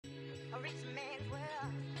a rich man's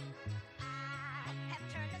world. I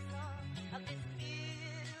have turned the soul of this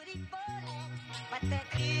beautiful land, but that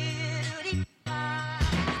beautiful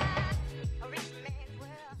a rich man's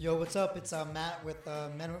world. Yo, what's up? It's Matt with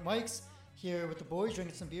Men with Mics here with the boys,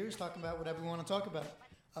 drinking some beers, talking about whatever we want to talk about.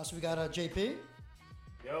 So we got JP.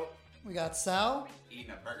 Yo. We got Sal.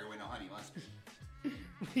 Eating a burger with no honey mustard.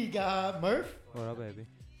 We got Murph. What up, baby?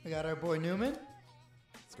 We got our boy Newman.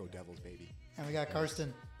 Let's go Devils, baby. And we got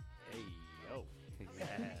Karsten. Hey, yo.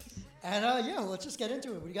 Yes. And let's just get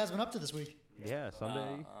into it. What you guys been up to this week? Yeah,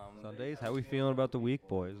 Sundays. How we feeling about the week,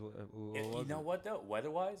 boys? You know what, though?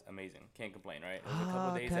 Weather-wise, amazing. Can't complain, right? It was a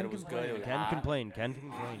couple days that it was good. It was Can hot. complain. You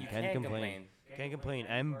can't complain. Can't complain.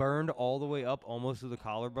 I'm burned all the way up, almost to the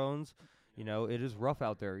collarbones. You know, it is rough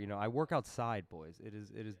out there. You know, I work outside, boys. It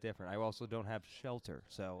is different. I also don't have shelter,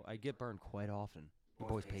 so I get burned quite often. Your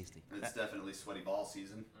boy's pasty. It's definitely sweaty ball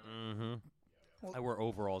season. Mm-hmm. Well- I wear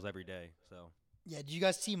overalls every day, so. Yeah, did you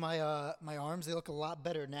guys see my my arms? They look a lot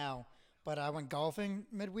better now. But I went golfing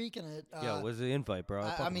midweek and it. What's the invite, bro?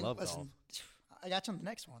 I fucking love listen, golf. I got you on the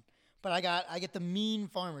next one. But I get the mean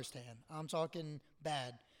farmer's tan. I'm talking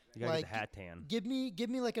bad. You gotta like, get the hat tan. Give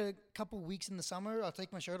me like a couple weeks in the summer. I'll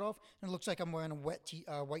take my shirt off and it looks like I'm wearing a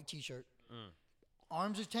white t-shirt.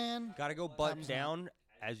 Arms are tan. Gotta go button Tops not. down.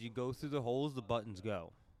 As you go through the holes, the buttons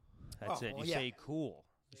go. That's Oh, it. well, You yeah. say cool.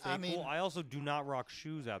 You say I cool. mean- I also do not rock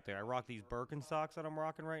shoes out there. I rock these Birkenstocks that I'm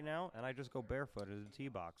rocking right now, and I just go barefoot at the tee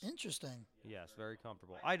box. Interesting. Yes, very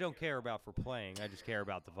comfortable. I don't care about for playing. I just care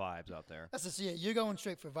about the vibes out there. That's just it. You're going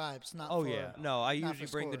straight for vibes, not Oh for, yeah, no. I not usually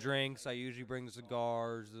for bring the score. drinks. I usually bring the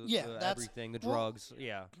cigars. The, Yeah, the that's- everything. The well, drugs.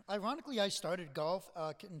 Yeah. Ironically, I started golf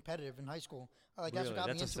competitive in high school. Like that's Really? what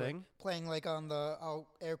got That's me a into thing? it. Playing like on the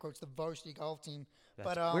air quotes the varsity golf team.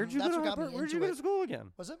 But Where'd you that's go what to? got me Where'd you into go it. to school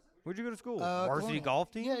again? Was it? Where'd you go to school? Varsity Colonial.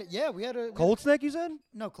 golf team. Yeah, we had a Cold Snake, you said?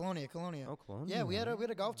 No, Colonia. Oh, Colonia. Yeah, we had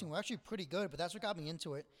a golf team. We're actually pretty good, but that's what got me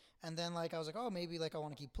into it. And then like I was like, oh, maybe like I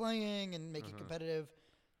want to keep playing and make it competitive.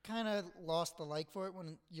 Kind of lost the like for it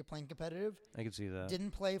when you're playing competitive. I can see that.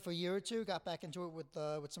 Didn't play for a year or two. Got back into it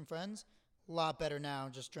with some friends. A lot better now.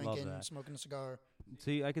 Just drinking, that. smoking a cigar.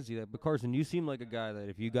 See, I can see that. But Carson, you seem like a guy that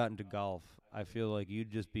if you got into golf, I feel like you'd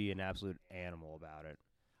just be an absolute animal about it.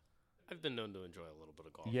 I've been known to enjoy a little bit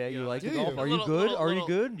of golf. Yeah, you know, like Do the you? golf? A Are you good? Are you little-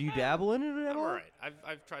 good? Do you dabble in it at I'm all? all right.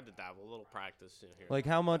 I've tried to dabble, a little practice here. Like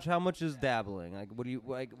how much is dabbling? Like what do you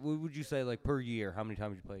like? What would you say like per year? How many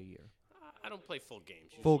times you play a year? I don't play full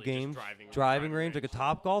games. Full usually, games, just driving range, like a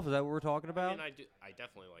Top Golf. Is that what we're talking I about? mean, I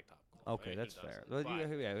definitely like top golf. Okay, He that's doesn't, fair. But but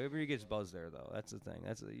yeah, everybody gets buzzed there though. That's the thing.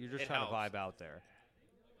 You're just It trying helps. to vibe out there.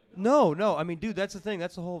 No. I mean, dude, that's the thing.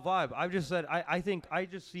 That's the whole vibe. I've just said I think I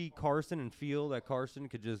just see Carson and feel that Carson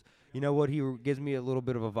could just. You know what? He gives me a little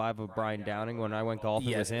bit of a vibe of Brian Downing when I went golfing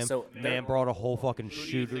Yes, with him. so Man brought a whole fucking Who do you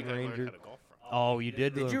shooting think I learned ranger. how to golf from? Oh, you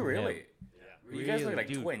did? Did learn you from him. really? You guys look Really, like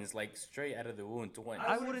dude. twins, like straight out of the womb twins.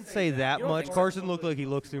 I wouldn't say that You don't much. think- Carson looked like he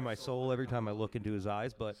looks through my soul every time I look into his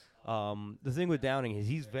eyes. But the thing with Downing is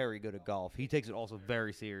he's very good at golf. He takes it also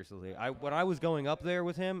very seriously. When I was going up there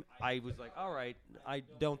with him, I was like, all right, I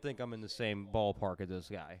don't think I'm in the same ballpark as this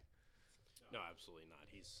guy. No, absolutely not.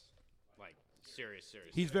 He's like serious.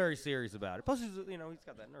 He's very serious about it. Plus, he's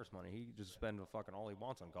got that nurse money. He can just spend fucking all he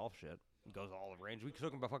wants on golf shit. He goes all the range. We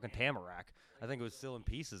took him by fucking Tamarack. I think it was still in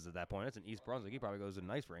pieces at that point. That's in East Brunswick. He probably goes to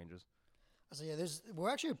nice ranges. So yeah,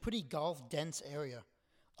 we're actually a pretty golf dense area.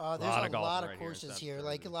 There's Lot a of golf lot right of here in courses South here. Jersey.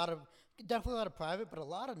 Like definitely a lot of private, but a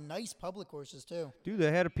lot of nice public courses too. Dude,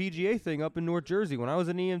 they had a PGA thing up in North Jersey. When I was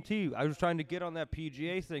an EMT, I was trying to get on that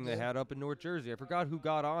PGA thing they had up in North Jersey. I forgot who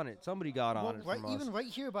got on it. Somebody got on it from us. Even right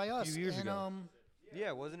here by us. years and, ago.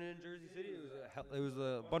 Yeah, wasn't it in Jersey City? It was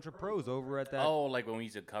a bunch of pros over at that. Oh, like when we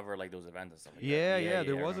used to cover like those events and stuff like yeah, that.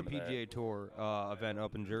 there I was a remember that. PGA Tour event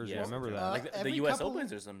up in Jersey. I Yeah, remember something that. Like the Every U.S. couple-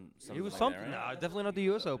 Opens or something It was like something. That, right? No, definitely not the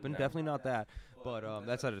U.S. Open. Definitely not that. But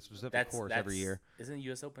that's at a specific course every year. Isn't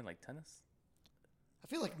U.S. Open like tennis? I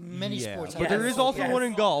feel like many Yeah, sports. but have there that. is also Yes. one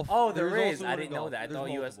in golf. Oh, there is. is. also I one in didn't know golf. that. I There's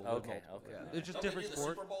thought US multiple, there's okay, multiple. okay. Yeah, it's just different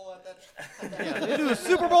sport. Super Bowl at that. Yeah, they do a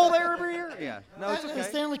Super Bowl there every year. Yeah, no, it's The okay.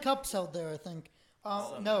 Stanley Cup's held there, I think.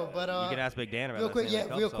 No, but You can ask Big Dan about real that quick. Stanley Yeah,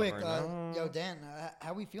 Cup real stuff quick. right now. Yo, Dan,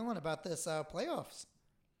 how we feeling about this playoffs?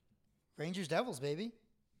 Rangers Devils, baby.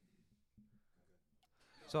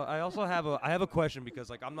 So I also have a question because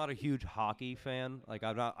like I'm not a huge hockey fan. Like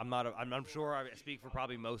I'm sure I speak for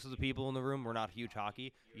probably most of the people in the room. We're not huge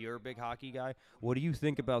hockey. You're a big hockey guy. What do you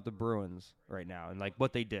think about the Bruins right now and like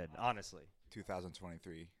what they did? Honestly,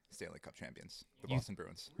 2023 Stanley Cup champions, the Boston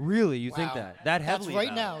Bruins. really, you think Wow. that That's heavily? right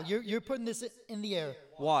about now. You're putting this in the air. it?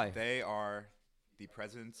 Why? They are the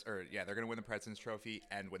presidents, they're going to win the President's Trophy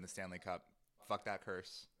and win the Stanley Cup. Fuck that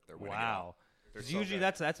curse. They're winning it Wow. all. They're 'Cause so usually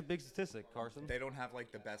good. that's a big statistic, Carson. They don't have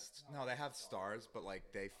like the best. No, they have stars, but like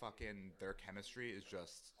their chemistry is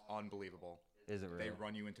just unbelievable. Is it really? They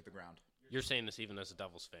run you into the ground. You're saying this even as a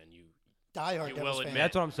Devils fan. You Diehard You Devils will fan. admit-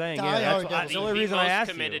 That's what I'm saying. Die Yeah, that's hard what, Devils the only the reason I most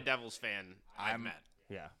asked committed you. Devils fan I've I'm- met.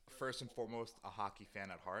 Yeah, First and foremost, a hockey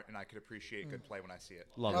fan at heart, and I could appreciate good play when I see it.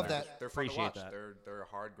 love, Love that. that. They're fun to Appreciate watch. that. They're a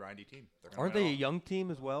hard, grindy team. They're gonna Aren't win they it a all. young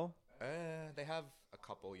team as well? They have a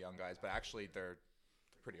couple young guys, but actually they're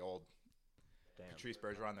pretty old. Damn. Patrice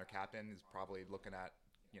Bergeron, their captain, is probably looking at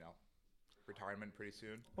retirement pretty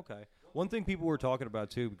soon. Okay. One thing people were talking about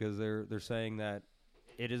too, because they're saying that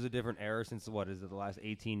it is a different era since what is it, the last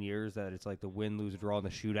 18 years, that it's like the win, lose, draw, and the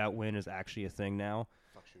shootout win is actually a thing now.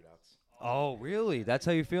 Fuck shootouts. Oh, really? That's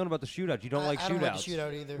how you're feeling about the shootout? You don't like I don't shootouts? like the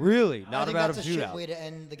shootout either. Really? I Not think about that's a a shit shootout? way to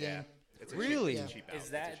end the game. It's a Really? Cheap, it's a cheap out. Is It's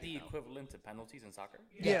a that cheap the out. equivalent to penalties in soccer?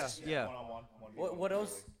 Yes. Yeah. What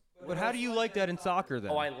else? But how do you like that in soccer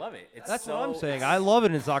then? Oh, I love it. It's That's so, what I'm saying. I love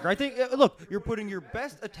it in soccer. I think, look, you're putting your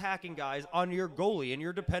best attacking guys on your goalie, and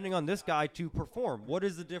you're depending on this guy to perform. What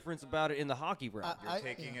is the difference about it in the hockey realm? You're I-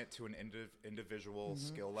 taking it to an individual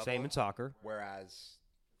skill level. Same in soccer. Whereas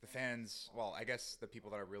the fans, well, I guess the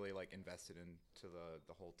people that are really like invested into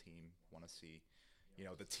the whole team want to see,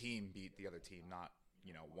 the team beat the other team, not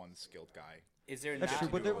one skilled guy. Is there That's not? true,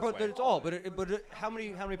 but, do it but this way. it's all. But how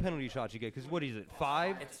many penalty shots you get? Because what is it?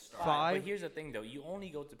 Five? It's Five? But here's the thing, though. You only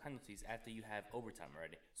go to penalties after you have overtime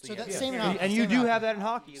already. So you have that's to- same in And, hockey. and you same do in have hockey. that in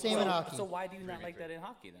hockey. as Same well. in hockey. So why do you not like that in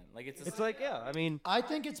hockey then? Like It's like, yeah. I mean, I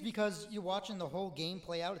think it's because you're watching the whole game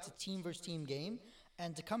play out. It's a team versus team game,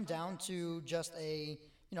 and to come down to just a,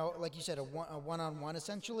 like you said, a one-on-one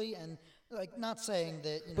essentially, and like not saying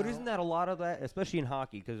that. but isn't that a lot of that, especially in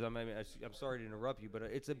hockey? Because I'm sorry to interrupt you, but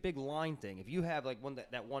it's a big line thing. If you have like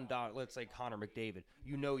that one dot, let's say Connor McDavid,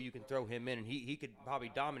 you can throw him in, and he could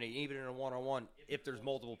probably dominate even in a one-on-one if there's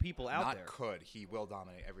multiple people out Not there. could. He will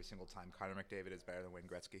dominate every single time. Connor McDavid is better than Wayne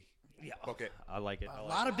Gretzky. Yeah, Book it. I like it. a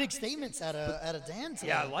lot of big statements at a Dan today.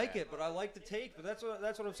 Yeah, I like it, but I like the take. But that's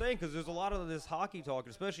what I'm saying, because there's a lot of this hockey talk,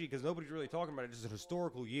 especially because nobody's really talking about it. It's just a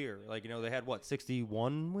historical year. Like, they had,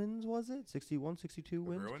 61 wins, was it? 61, 62 The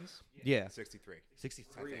wins? Bruins? Yeah. 63.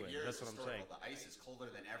 63 wins. Yours That's is what I'm saying. historical. The ice is colder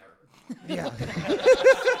than ever.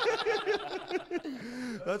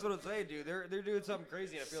 That's what I'm saying, dude. They're doing something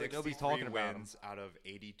crazy. I feel like nobody's 63 talking about them. wins out of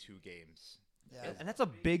 82 games. Yeah. And that's a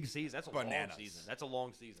big season. That's a Bananas. long season. That's a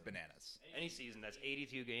long season. Bananas. Any season, that's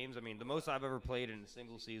 82 games. I mean, the most I've ever played in a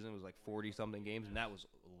single season was like 40-something games, and that was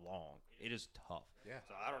long. It is tough. Yeah.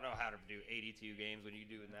 So I don't know how to do 82 games when you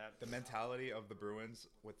doing that. The mentality of the Bruins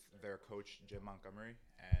with their coach Jim Montgomery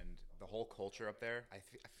and the whole culture up there,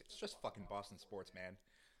 it's just fucking Boston sports, man.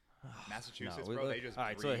 Massachusetts, bro, they just all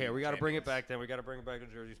right, so breed here, we got to bring it champions. back then. We got to bring it back to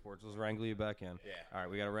Jersey sports. Let's wrangle you back in. Yeah. All right,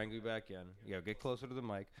 we got to wrangle you back in. Get closer to the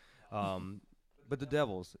mic. But the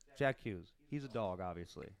Devils, Jack Hughes, he's a dog,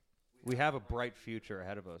 obviously. We have a bright future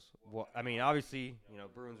ahead of us. Well, I mean, obviously,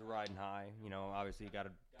 Bruins are riding high. Obviously, you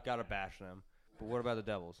got to bash them. But what about the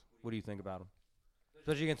Devils? What do you think about them?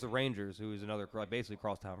 Especially against the Rangers, who is another basically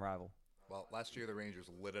crosstown rival. Well, last year the Rangers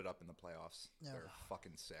lit it up in the playoffs. Yeah. They're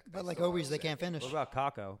fucking sick. But They like still are always, they sick. can't finish. What about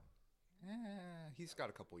Kako? He's got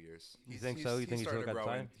a couple years. You think so? You think he's starting still to got grow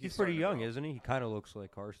time? in- He's starting pretty to young, grow. isn't he? He kind of looks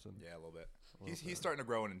like Carson. Yeah, a little bit. He's starting to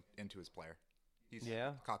grow into his player.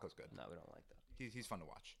 Yeah? Kako's good. No, we don't like that. He's fun to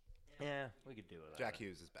watch. Yeah, we could do it. Jack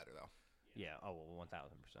Hughes is better though, Yeah. Oh well,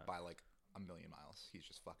 1,000%. by like a million miles. He's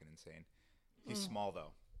just fucking insane. He's small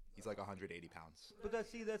though. He's like 180 pounds. But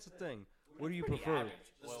that's the thing. What do you Pretty prefer? average.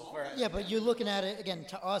 Well, for, Yeah, but you're looking at it again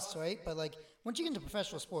to us, right? But like once you get into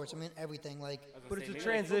professional sports, I mean everything. Like I was gonna But it's say, a maybe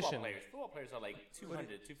like transition. Football players are like 200,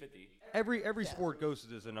 250. Every sport goes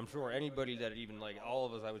through this, and I'm sure anybody that even like all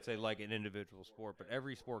of us, I would say like an individual sport, but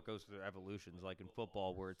every sport goes through evolutions. Like in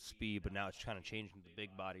football, where it's speed, but now it's kind of changing to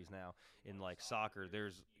big bodies now. In like soccer,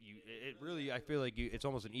 it really I feel like it's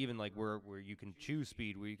almost an even like where you can choose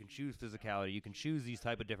speed, where you can choose physicality, you can choose these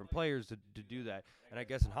type of different players to do that. And I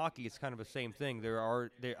guess in hockey, it's kind of the same thing.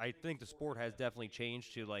 I think the sport has definitely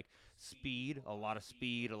changed to like speed, a lot of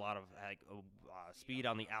speed, a lot of like speed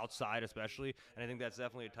on the outside, especially. And I think that's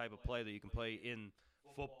definitely a type of play that you can play in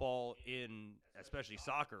football, in especially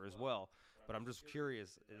soccer as well. But I'm just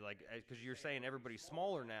curious, like, because you're saying everybody's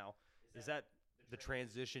smaller now. Is that the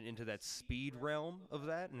transition into that speed realm of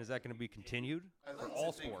that, and is that going to be continued I'd for like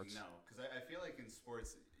all to think sports? no, because I feel like in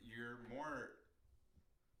sports you're more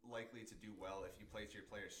likely to do well if you play to your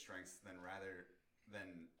players' strengths rather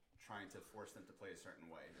than trying to force them to play a certain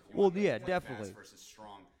way. If you Well, want them to yeah, play definitely. Fast versus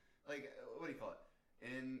strong. Like what do you call it?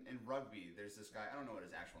 In rugby, there's this guy. I don't know what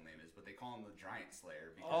his actual name is, but they call him the Giant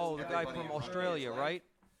Slayer. Because Oh, the guy everybody from in rugby is Australia, like- right?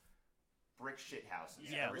 brick shit houses.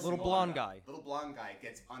 Yeah, Every little single blonde one of guy. them. Little blonde guy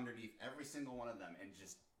gets underneath every single one of them and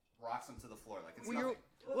just rocks them to the floor like it's Well, nothing.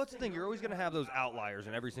 what's the thing? You're always going to have those outliers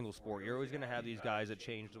in every single sport. You're always going to have these guys that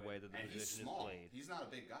change the way that the And he's position is small. played. He's not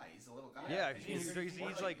a big guy. He's a little guy. Yeah, And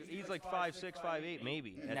he's like 5'6", 5'8",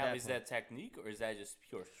 maybe. At Now, that is point. that technique or is that just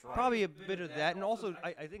pure strength? Probably a bit of that, and also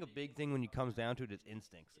I think a big thing when it comes down to it is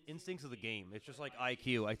instincts. Instincts of the game. It's just like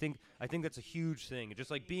IQ. I think that's a huge thing. It's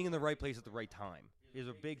just like being in the right place at the right time is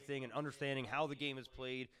a big thing, and understanding how the game is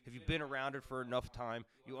played. If you've been around it for enough time,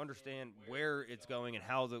 you understand where it's going and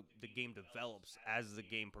how the game develops as the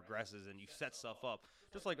game progresses, and you set stuff up.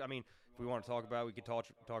 Just like, I mean, if we want to talk about it, we could talk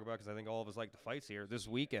about, because I think all of us like the fights here this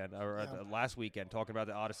weekend, or last weekend, talking about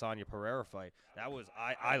the Adesanya Pereira fight. That was,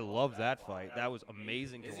 I love that fight. That was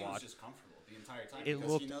amazing to Izzy was watch. just comfortable the entire time It because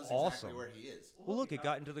looked he knows awesome. exactly where he is. Well, look, it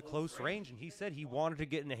got into the close range, and he said he wanted to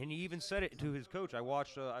get in, and he even said it to his coach. I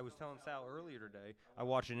watched. I was telling Sal earlier today. I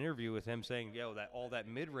watched an interview with him saying, "Yo, that all that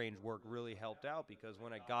mid-range work really helped out because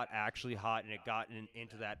when it got actually hot and it got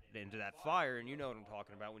into that fire, and you know what I'm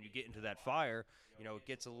talking about. When you get into that fire, you know it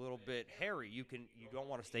gets a little bit hairy. You don't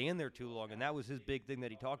want to stay in there too long, and that was his big thing that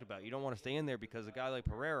he talked about. You don't want to stay in there because a guy like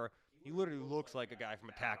Pereira." He literally looks like a guy from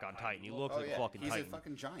Attack on Titan. He looks like a fucking he's Titan. a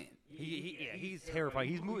fucking giant. He's terrifying.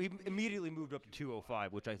 He immediately moved up to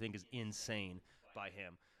 205, which I think is insane by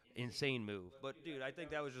him. Insane move. But, dude, I think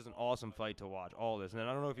that was just an awesome fight to watch, all this. And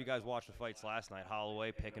I don't know if you guys watched the fights last night.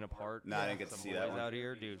 Holloway picking apart No, I didn't get to some see that boys one. out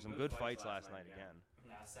here. Dude, some good fights last night again.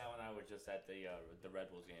 Nah, Sal and I were just at the Red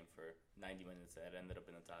Bulls game for 90 minutes. It ended up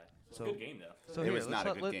in a tie. It's So- a good game, though. So It here, was not a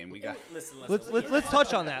let's good let- game. We got Let's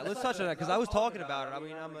touch on that. Let's touch on that because I was talking about it. I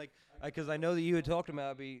mean, I'm like, because I know that you had talked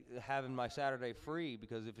about me having my Saturday free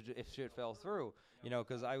because if shit fell through, you know,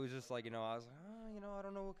 because I was just like, you know, I was like, I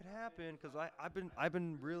don't know what could happen because I've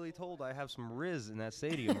been really told I have some Riz in that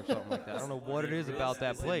stadium or something like that. I don't know what it is about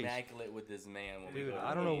that It's place. immaculate with this man. When we Dude, go to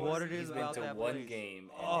I don't know games. what it is He's about been to that one place. game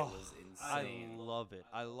and Oh, it was I insane. love it.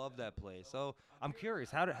 I love that place. So I'm curious,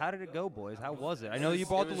 how did it go, boys? How was it? I know you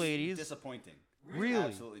brought the ladies. Disappointing. Really?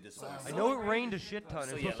 Absolutely disappointing. I know it rained a shit ton. So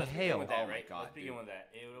It was yeah, supposed let's to begin hail. with that, Oh my right? God, Let's begin dude. with that.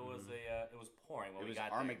 It was pouring when It we was got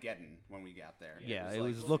there. Armageddon when we got there. Yeah, it it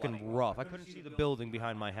was, was like, looking flooding. rough. I couldn't see the building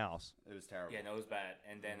behind my house. It was terrible. Yeah, no, it was bad.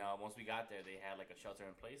 And then once we got there, they had like a shelter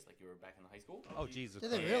in place, like you were back in high school. Oh Jesus! Did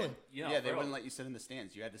they Christ. really? You know, Yeah, they for wouldn't real. let you sit in the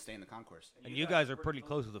stands. You had to stay in the concourse. And you guys are pretty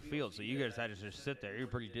close to the field, so you guys had to just sit there. You're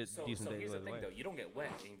pretty So decent days here's the away. thing, though. You don't get wet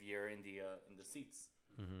if you're in the seats.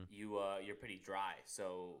 Mm-hmm. You're pretty dry.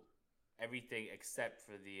 So everything except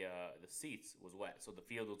for the seats was wet. So the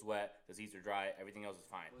field was wet. The seats are dry. Everything else is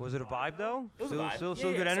fine. Was it a vibe though? It was a vibe. Still Yeah,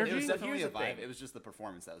 good yeah, so energy. It was So definitely a here's the vibe. thing. It was just the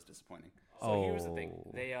performance that was disappointing. So here's the thing.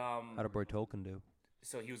 Oh. They How'd a boy Tolkien do?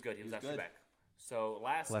 So he was good. He was was actually good. back. So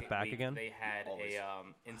last Left back week again? they had Always.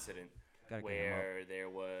 a incident Gotta get him up. where there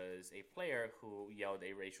was a player who yelled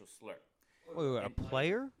a racial slur. Wait, a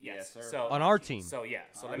player Yes. Yes, sir. So on our team? So yeah.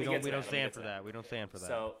 So let we me don't get to we that. don't Let me stand get for to that. We don't stand for that.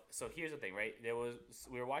 So here's the thing, right?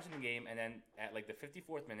 We were watching the game, and then at like the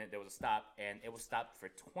 54th minute, there was a stop, and it was stopped for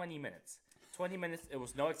 20 minutes. 20 minutes. It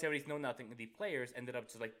was no activities, no nothing. The players ended up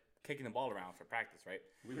just like kicking the ball around for practice, right?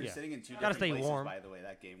 We were Yeah. sitting in two Gotta different stay places, warm. by the way,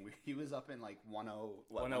 that game. He was up in like 10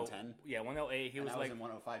 110. Yeah, 108. He And was I like, was in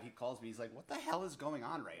 105. He calls me. He's like, "What the hell is going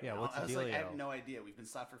on right Yeah, now?" what's I the was like, "I dealio?" have no idea. We've been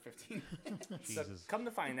stopped for 15 minutes." So Jesus. come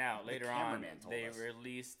to find out, later on, cameraman told they us.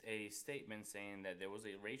 released a statement saying that there was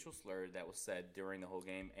a racial slur that was said during the whole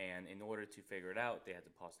game, and in order to figure it out, they had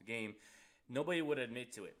to pause the game. Nobody would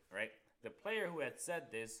admit to it, right? The player who had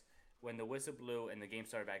said this, when the whistle blew and the game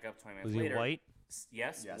started back up 20 minutes Was he later, white?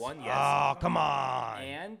 Yes, Yes. one yes, Oh, come on!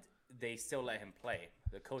 and they still let him play.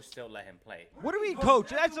 The coach still let him play. What do we, coach?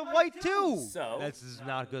 That's a white too. So This is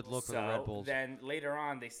not a good look for the Red Bulls. then later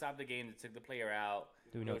on, they stopped the game. They took the player out.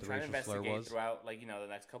 Do we They know were what the trying to racial slur investigate was? throughout, the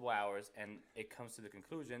next couple hours, and it comes to the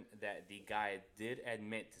conclusion that the guy did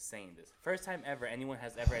admit to saying this. First time ever anyone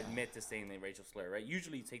has ever admit to saying the racial slur, right?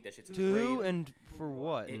 Usually you take that shit to the Two grave. and for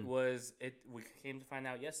what? It was it. We came to find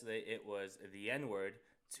out yesterday. It was the N word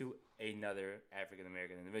to another African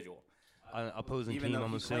American individual. Opposing Even team, though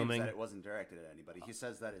I'm he claims assuming. that it wasn't directed at anybody, he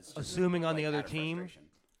says that it's just, Assuming on the like, other out of team? frustration.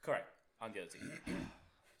 Correct, on the other team.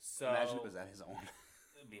 So Imagine it was at his own.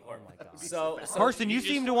 it'd be horrible. Oh my God. So Karsten, you you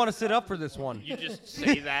seem just- to want to sit up for this one. You just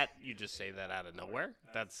say that. You just say that out of nowhere.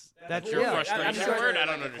 That's your yeah, frustration I'm sure- word. I don't Like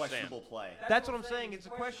a understand. questionable play. That's what I'm saying. It's a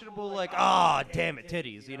questionable, like, damn it,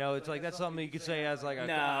 titties. You know, it's like that's something you could say as like a.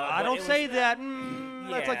 No, I but don't it say was- that.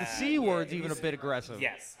 That's like the Yeah, C yeah, word's it even a is- bit aggressive.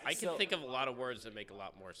 Yes. I can So- think of a lot of words that make a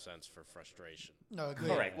lot more sense for frustration. No, agree.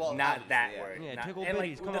 Correct. Well, not that obviously, yeah. word. Yeah, Not- tickle and,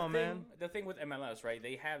 bitties, come the on, thing, man. The thing with MLS, right?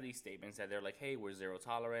 They have these statements that they're like, "Hey, we're zero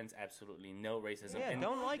tolerance, absolutely no racism." Yeah, and,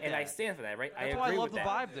 don't like and I that. stand for that, right? That's I why I agree love with the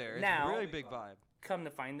that. vibe there. It's Now, a really big vibe. come to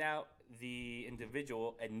find out, the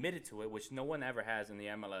individual admitted to it, which no one ever has in the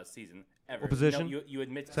MLS season ever. What position? You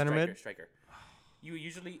admit to Center mid? striker. You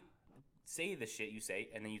usually say the shit you say,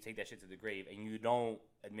 and then you take that shit to the grave, and you don't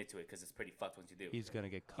admit to it because it's pretty fucked once you do. He's gonna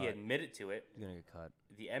get He cut. admitted to it. He's gonna get cut.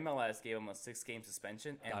 The MLS gave him a 6-game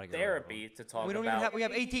suspension Gotta and get rid of therapy to talk We don't about. even have. We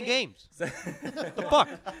have 18 games. the fuck?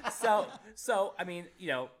 So I mean,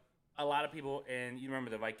 a lot of people, and you remember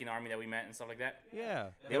the Viking army that we met and stuff like that.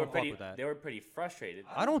 Yeah. They were don't fuck pretty. with that. They were pretty frustrated.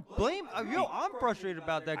 I don't blame. I'm frustrated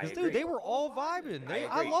about that because, I dude, agree. they were all vibing. I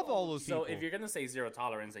agree. love all those people. So if you're gonna say zero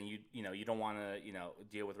tolerance and you don't want to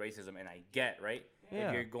deal with racism, and I get right. Yeah.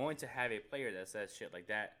 If you're going to have a player that says shit like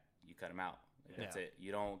that, you cut him out. That's Yeah. it.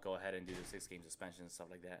 You don't go ahead and do the 6-game suspension and stuff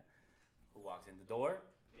like that. Who walks in the door?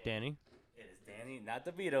 Danny, It is Danny, not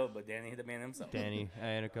DeVito, but Danny the man himself. Danny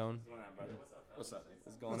Anacone. What's going on, brother? What's up?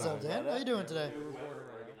 What's going What's on? up, Dan? How you doing today?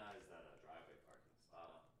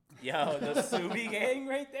 Yo, the Subi gang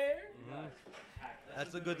right there.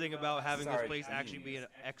 That's the good thing about having Sorry, this place actually jeez. be an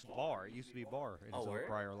ex-bar. It used to be a bar in Oh, its own word?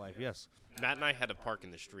 prior life. Yes. Matt and I had to park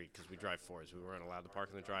in the street because we drive fours. We weren't allowed to park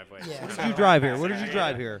in the driveway. Yeah. What did you drive here? What did you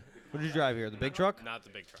drive here? What did you drive here? The big truck? Not the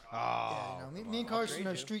big truck. Oh. Yeah, no, me and Carson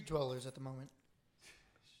are street dwellers at the moment.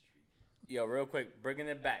 Yo, real quick, bringing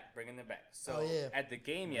it back. So Oh, yeah. at the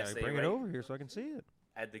game Yeah, yesterday, bring right? it over here so I can see it.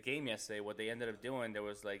 At the game yesterday, what they ended up doing, there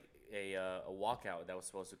was like a walkout that was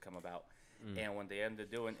supposed to come about, and what they ended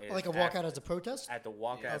up doing is Like a walkout as a protest? at the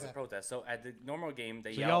walkout as a Okay. protest. So at the normal game,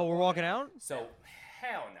 they So yell. y'all were walking out? So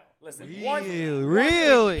hell no. Listen, Really? one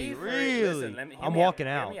Really? big beef- Really? Listen, let me, hear I'm me walking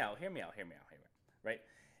out. out. Hear me out. Right.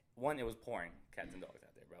 One, it was pouring cats and dogs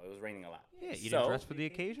out there, bro. It was raining a lot. Yeah, you so, didn't dress for the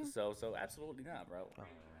occasion? So absolutely not, bro. Oh, my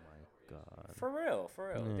God. For real.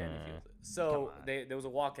 Danny Nah. feels it. So on. there was a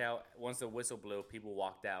walkout. Once the whistle blew, people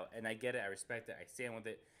walked out, and I get it. I respect it. I stand with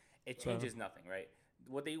it. It changes nothing, right?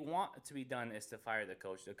 What they want to be done is to fire the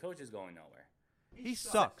coach. The coach is going nowhere. He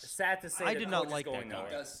sucks. Sad to say, I the did coach not is like that going guy. nowhere.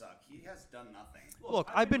 He does suck. He has done nothing.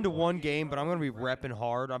 Look, I've been to one game, but I'm going to be repping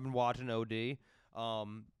hard. I've been watching OD.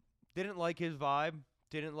 Didn't like his vibe.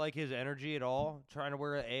 Didn't like his energy at all. Trying to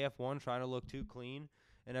wear an AF1, trying to look too clean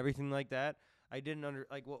and everything like that. I didn't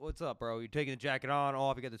what's up, bro? You're taking the jacket on,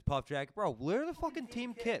 off. You got this puff jacket, bro. Wear the fucking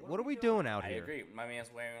team kit. What are we doing out I here? agree. My man's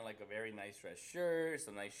wearing like a very nice dress shirt,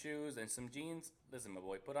 some nice shoes, and some jeans. Listen, my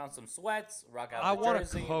boy, put on some sweats, rock out I the want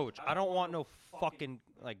jersey. a coach. I don't want no fucking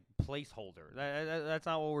placeholder. That's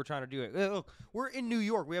not what we're trying to do. Look, we're in New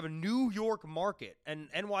York. We have a New York market and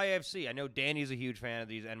NYFC. I know Danny's a huge fan of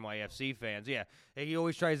these NYFC fans. Yeah, he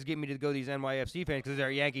always tries to get me to go to these NYFC fans because they're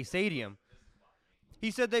at Yankee Stadium. He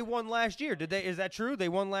said they won last year. Did they? Is that true? They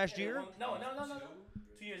won last year. No.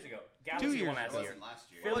 2 years ago. 2 Galaxy years won ago. last It year. wasn't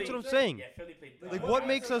last year. Well, that's Philly- what I'm saying. Yeah, Philly played. Like, what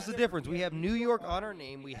makes us the difference? We have New York on our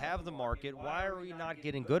name. We have the market. Why are we not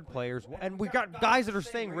getting good players? And we got guys that are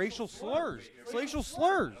saying racial slurs. Racial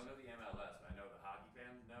slurs. I don't know the MLS, but I know the hockey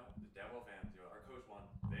fans know, the Devil fans do. Our coach won.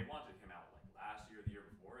 They wanted him out like last year, the year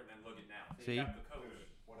before, and then look at now. They See? got the coach.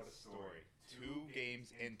 What a story. 2 games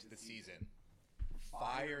into the season,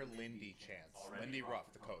 fire Lindy chants. Lindy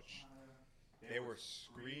Ruff, the coach. They were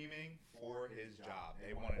screaming for his job.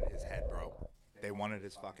 They wanted his head, bro. They wanted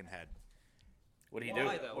his fucking head. What did he do?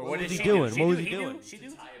 Why, though? Or What did was he she doing? do? What was She he do? doing? She To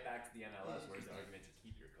do? tie it back to the MLS, where's the argument to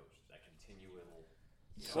keep your coach? That continual.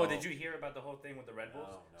 Well, did you hear about the whole thing with the Red Bulls?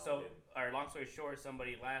 No, I so, didn't. our long story short,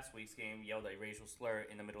 somebody last week's game yelled a racial slur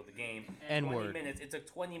in the middle of the game. N-word. 20 minutes. It took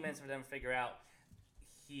 20 minutes for them to figure out.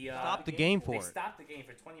 He Stopped the game for They it. stopped the game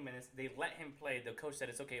for 20 minutes. They let him play. The coach said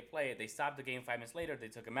it's okay to play it. They stopped the game 5 minutes later. They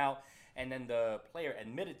took him out, and then the player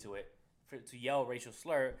admitted to it to yell racial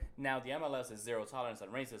slur. Now the MLS is zero tolerance on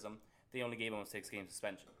racism. They only gave him a 6-game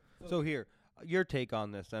suspension. So here, your take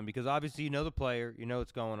on this then, because obviously you know the player, you know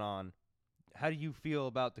what's going on. How do you feel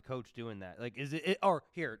about the coach doing that? Like, is it or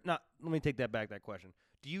here? Not. Let me take that back. That question.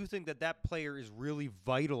 Do you think that player is really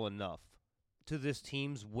vital enough to this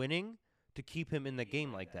team's winning to keep him in the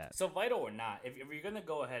game like that? So vital or not, if you're gonna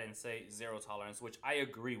go ahead and say zero tolerance, which I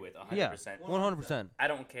agree with 100%. Yeah, 100%. I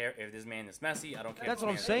don't care if this man is Messi. I don't care. That's if what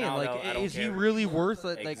I'm this saying. man is Ronaldo, I Like, don't is he care. really worth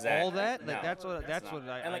like all Exactly. that? Like, No, that's what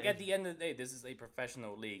I. And like at the end of the day, this is a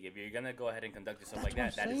professional league. If you're gonna go ahead and conduct yourself like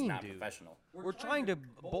That's that, what that I'm is saying, not dude. professional. We're trying to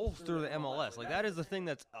bolster the MLS. Like, that is the thing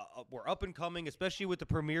that's we're up and coming, especially with the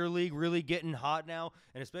Premier League really getting hot now,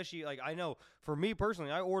 and especially like I know for me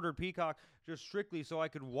personally, I ordered Peacock just strictly so I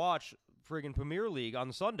could watch friggin' Premier League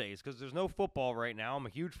on Sundays because there's no football right now. I'm a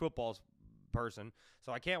huge football person,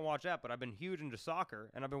 so I can't watch that, but I've been huge into soccer,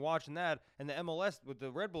 and I've been watching that, and the MLS with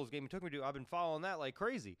the Red Bulls game you took me to, I've been following that like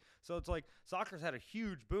crazy. So it's like soccer's had a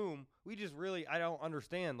huge boom. We just really, I don't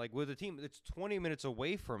understand, like with a team that's 20 minutes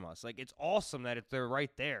away from us, like it's awesome that they're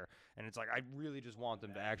right there, and it's like I really just want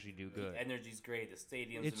them to actually do good. The energy's great. The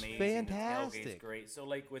stadium's It's amazing. The tailgate's fantastic. great. So,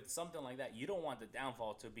 like, with something like that, you don't want the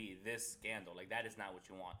downfall to be this scandal. Like, that is not what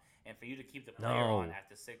you want. And for you to keep the player No. on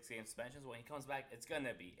after 6-game suspensions, when he comes back, it's going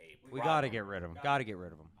to be a problem. We got to get rid of him. Got to get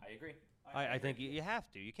rid of him. I agree. I think you have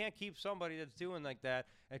to. You can't keep somebody that's doing like that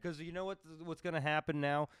because you know what's going to happen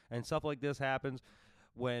now, and stuff like this happens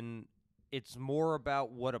when it's more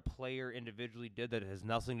about what a player individually did that has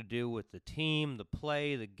nothing to do with the team, the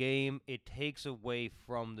play, the game. It takes away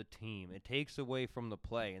from the team. It takes away from the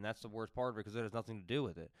play, and that's the worst part of it because it has nothing to do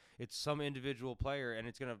with it. It's some individual player, and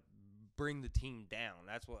it's going to bring the team down.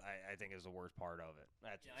 That's what I think is the worst part of it.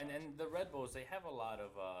 That's And the Red Bulls, they have a lot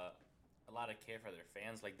of care for their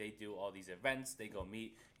fans. Like, they do all these events. They go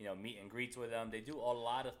meet and greets with them. They do a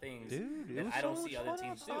lot of things Dude, it that was I don't so see much other fun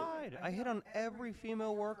teams outside. I hit on every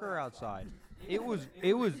female worker outside. It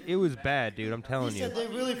was bad, dude. I'm telling He you. said they're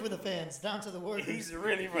really for the fans, down to the do. workers. He's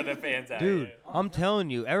really for the fans out Dude, here. I'm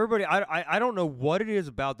telling you, everybody. I don't know what it is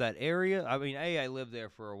about that area. I mean, I lived there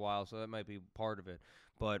for a while, so that might be part of it.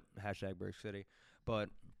 But hashtag Brick City. But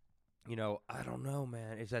I don't know,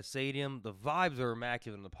 man. It's that stadium. The vibes are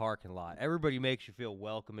immaculate in the parking lot. Everybody makes you feel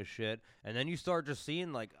welcome as shit. And then you start just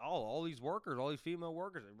seeing, like, all these workers, all these female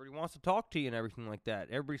workers. Everybody wants to talk to you and everything like that.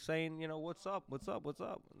 Everybody's saying, what's up, what's up, what's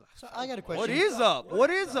up. So I got a question. What is up? What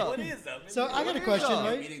is up? What is that? So I got a question, up?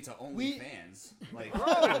 right? Meeting to We- OnlyFans. Like,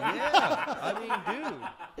 Yeah. I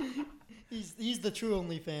mean, dude. He's the true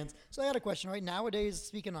OnlyFans. So I got a question, right? Nowadays,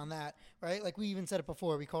 speaking on that, right? Like we even said it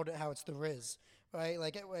before, we called it how it's the Riz, right?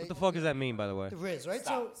 Like What the fuck does that mean, by the way? the Riz, right?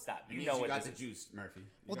 Stop. it You means know you what got this the is. juice, Murphy.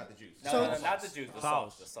 You got the juice. No, So- no, not the juice. The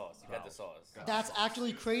sauce. The sauce. You got the sauce. That's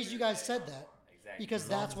actually crazy. You guys said that Exactly. because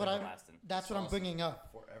that's what I'm. Lasting. That's what I'm bringing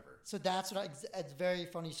up. Forever. So that's what it's very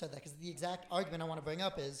funny you said that because the exact argument I want to bring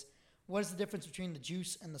up is what is the difference between the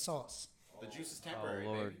juice and the sauce? The juice is temporary,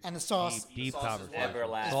 Lord. baby. And the sauce, Deep sauce is conversation.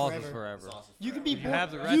 everlasting. Sauce is Forever. forever. The sauce is you can be forever. born.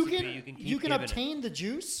 have the you recipe, can you can keep you can giving it. obtain the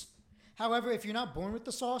juice. However, if you're not born with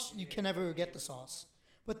the sauce, you can never get the sauce.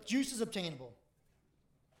 But juice is obtainable.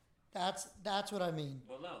 That's what I mean.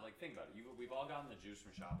 Well, no, like think about it. We've all gotten the juice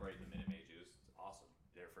from ShopRite, the Minute Maid juice. It's awesome.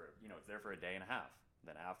 It's there for a day and a half.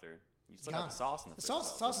 Then after, you still got Gone. the sauce in the The fridge.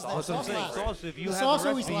 sauce is there. That's what I'm Sauce saying. lasts. Sauce, if you The have sauce the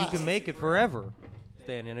always recipe, you can lasts. make it forever.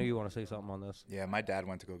 Stan, I know you want to say something on this. Yeah, my dad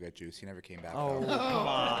went to go get juice. He never came back. Oh, though. come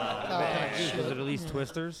on. Oh, Was it at least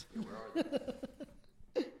Twisters?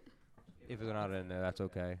 If they're not in there, that's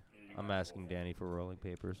okay. I'm asking Danny for rolling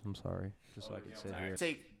papers. I'm sorry. Just so I can sit here.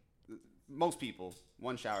 Take most people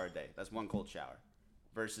 1 shower a day. That's 1 cold shower.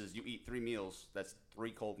 Versus you eat 3 meals. That's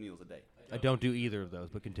 3 cold meals a day. I don't do either of those,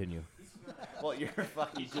 but continue. Well, you're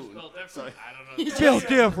fucking cool. So, I don't know. He's Built just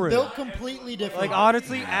different. built completely different. Like,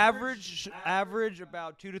 honestly, average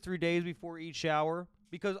about 2 to 3 days before each shower.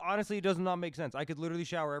 Because, honestly, it does not make sense. I could literally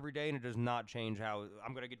shower every day, and it does not change how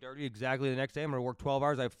I'm going to get dirty exactly the next day. I'm going to work 12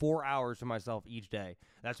 hours. I have 4 hours to myself each day.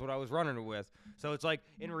 That's what I was running with. So it's like,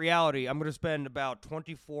 in reality, I'm going to spend about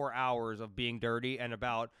 24 hours of being dirty and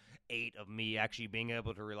about 8 of me actually being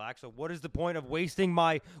able to relax. So what is the point of wasting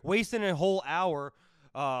a whole hour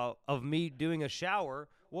of me doing a shower?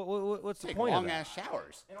 What's the take point of long that? ass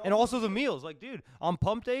showers. And also the meals. Like, dude, on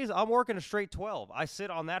pump days, I'm working a straight 12. I sit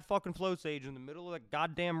on that fucking float stage in the middle of that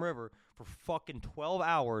goddamn river for fucking 12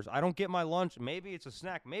 hours. I don't get my lunch. Maybe it's a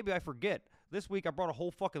snack. Maybe I forget. This week, I brought a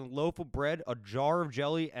whole fucking loaf of bread, a jar of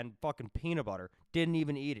jelly, and fucking peanut butter. Didn't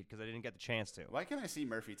even eat it because I didn't get the chance to. Why can't I see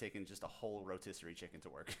Murphy taking just a whole rotisserie chicken to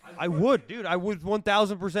work? I would, dude. I would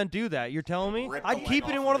 1,000% do that. You're telling me? Rip the I'd leg keep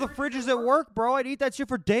it off in one of of the it. fridges at work, bro. I'd eat that shit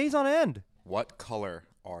for days on end. What color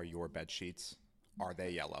are your bed sheets? Are they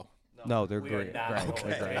yellow? No, they're We great. are not Great. going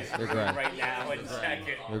They're to great. take They're it great. right now and check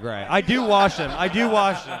it. They're great. I do wash them.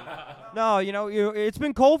 No, it's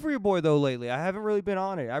been cold for your boy though lately. I haven't really been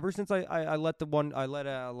on it ever since I let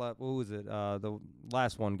what was it? The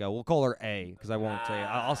last one go. We'll call her A because I won't say.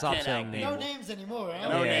 I'll stop Get saying out. names. no names anymore. Huh?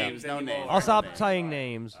 No Yeah. names, no names. I'll stop saying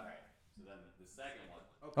names. All right. So then the second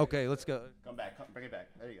one. Okay, let's go. Come back. Bring it back.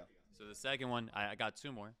 There you go. So the second one, I got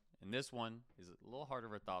 2 more. And this one is a little harder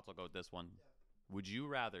for thoughts. I'll go with this one. Would you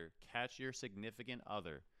rather catch your significant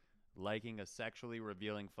other liking a sexually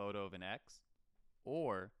revealing photo of an ex,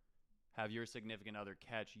 or have your significant other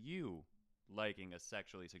catch you liking a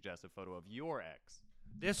sexually suggestive photo of your ex?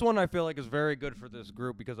 This one I feel like is very good for this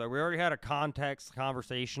group because we already had a context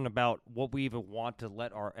conversation about what we even want to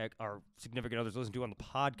let our significant others listen to on the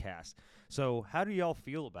podcast. So how do y'all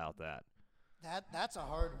feel about that? That's a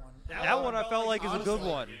hard one. That one I felt like is a good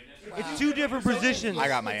one. Wow. It's two different positions. I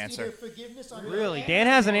got my It's either answer. forgiveness on Really, Dan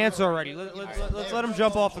has an answer already. Let's let him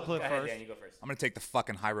jump off the cliff Go ahead, first. Dan, you go first. I'm gonna take the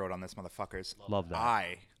fucking high road on this, motherfuckers. Love that.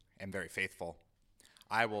 I am very faithful.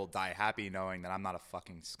 I will die happy knowing that I'm not a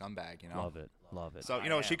fucking scumbag. You know. Love it. Love it. So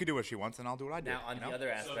she could do what she wants, and I'll do what I do. Now, on you the know?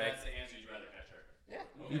 other aspect,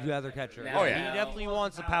 You'd rather catch her. Now- He now- definitely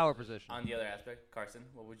wants the power position. on the other aspect, Carson,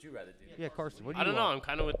 what would you rather do? Yeah, Carson. What do I you don't know. want? I'm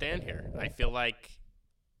kind of with Dan here. I feel like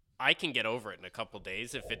I can get over it in a couple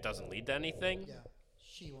days if it doesn't lead to anything. Yeah,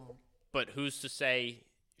 she won't. But who's to say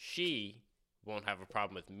she won't have a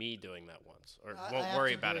problem with me doing that once, or I won't have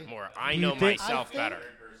worry to about it agree. more? I You know think- myself I think- better.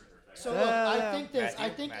 So look, I think this. I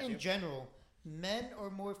Matthew? think Matthew? in general, men are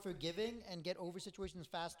more forgiving and get over situations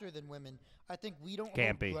faster than women. I think we don't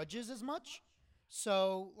Can't hold be. grudges as much.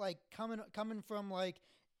 So like coming from like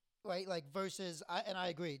versus I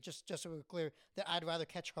agree. Just so we're clear that I'd rather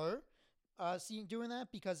catch her doing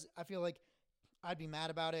that because I feel like I'd be mad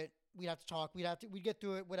about it. We'd have to talk. We'd get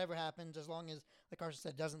through it. Whatever happens, as long as, like Carson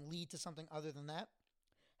said, doesn't lead to something other than that.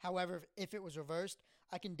 However, if it was reversed,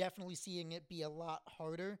 I can definitely seeing it be a lot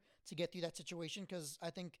harder to get through that situation because I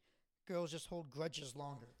think girls just hold grudges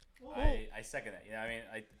longer. I second that. You know, I mean,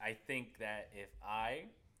 I think that if I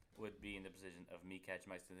would be in the position of me catching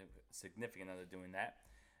my significant other doing that,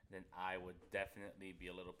 then I would definitely be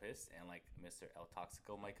a little pissed, and like Mr. El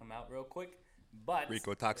Toxico might come out real quick. But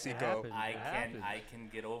Rico Toxico. happens. I It happens. can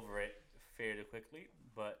get over it fairly quickly.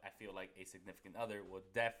 But I feel like a significant other will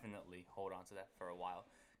definitely hold on to that for a while.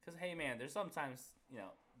 Because hey, man, there's sometimes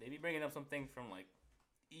they be bringing up some things from like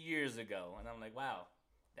years ago, and I'm like, wow,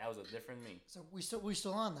 that was a different me. So we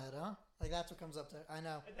still on that, huh? Like that's what comes up to. I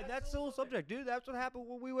know. And that's still a subject, dude. That's what happened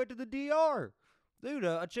when we went to the DR. Dude,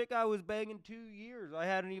 a chick I was banging 2 years. I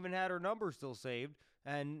hadn't even had her number still saved.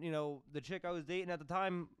 And, the chick I was dating at the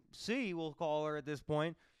time, C, we'll call her at this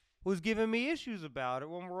point, was giving me issues about it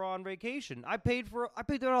when we were on vacation. I paid for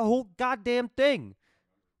the whole goddamn thing.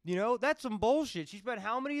 That's some bullshit. She spent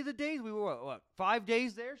how many of the days? We were, what 5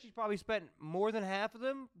 days there? She's probably spent more than half of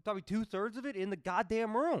them, probably 2/3 of it in the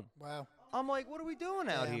goddamn room. Wow. I'm like, what are we doing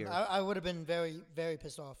out Yeah, here? I would have been very, very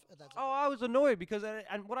pissed off at that time. Oh, I was annoyed because,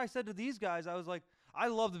 and what I said to these guys, I was like, I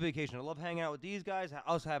love the vacation. I love hanging out with these guys.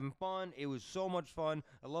 I was having fun. It was so much fun.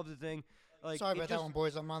 I love the thing. Like, Sorry it about that just- one,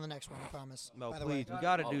 boys. I'm on the next one. I promise. No, by the please, way. we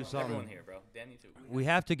got to Oh, do something. Everyone here, bro. Danny too. We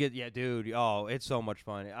have to get, dude. Oh, it's so much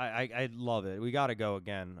fun. I love it. We got to go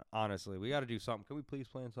again. Honestly, we got to do something. Can we please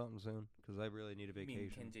plan something soon? Because I really need a I mean,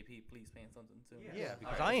 vacation. can JP please plan something too? Yeah,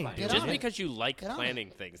 because I ain't Get doing on Just it. it. because you like Get on it. planning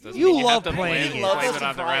things doesn't You mean you love have to planning blame it. blame it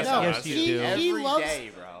on the rest No, of Yes, us. you he, do. he Every loves day,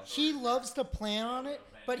 bro. he loves to plan on it,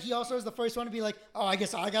 but he also is the first one to be like, "Oh, I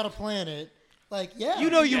guess I gotta plan it." Like, yeah, You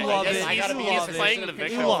know you Yeah, love yes, it. I gotta You be love he's it. playing the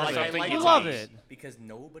victim You of love something it. he You love loves. it. Because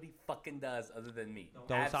nobody fucking does other than me. Don't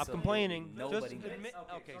stop Absolutely complaining. Nobody Just does. admit.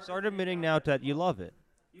 Okay, start admitting now that you love it.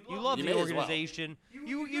 You love You the may as well. organization.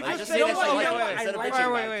 You I just just said say no, this no, like wait, that. wait, Instead of wait, bitching wait,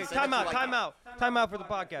 about it, wait. just say Time this out, like time that. out, time out for the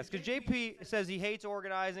podcast. Because JP says he hates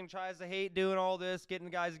organizing, tries to hate doing all this, getting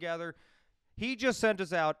the guys together. He just sent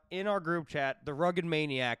us out in our group chat. The Rugged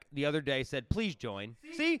Maniac the other day said, "Please join."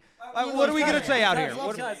 See, what are we gonna say out here?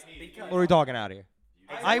 What are we talking out here?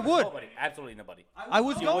 I would. Nobody, absolutely nobody. I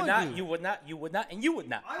was You going would not. to. You would not. You would not. And you would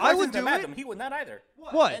not. I would Carson do Madden, it. He would not either.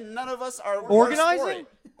 What? And none of us are worse Organizing?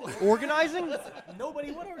 for it. Organizing?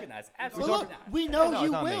 Nobody would organize. But Absolutely look, not. we know No,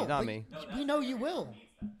 you not me, will. not me. We know you will.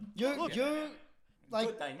 You're like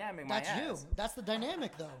Good dynamic, my that's you. ass. That's the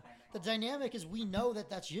dynamic, though. The dynamic is we know that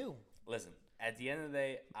that's you. Listen, at the end of the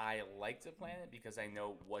day, I like to plan it because I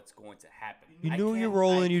know what's going to happen. You I know your can't-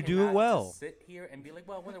 role I and you do it cannot well. just sit here and be like,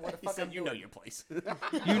 well, what the He fuck said I'm you know doing? your place.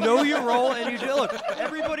 You know your role and you do. Look,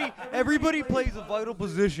 everybody plays a vital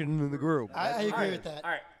position in the group. I agree with that.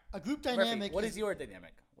 All right. A group Murphy, dynamic. what is your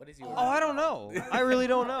dynamic? What is your? Oh, I don't know. I really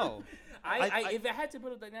don't know. If I had to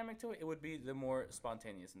put a dynamic to it, it would be the more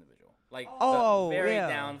spontaneous individual. Like, Oh, the very yeah.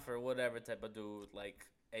 down for whatever type of dude, like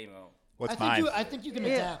Amo. What's I think mine? I think you can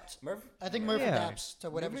Yeah. adapt. Murph? I think Murph Yeah. adapts to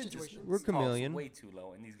whatever Murph just situation. We're talks chameleon. way too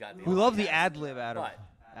low, and these goddamn We love the podcasts. ad lib out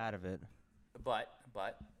of But it.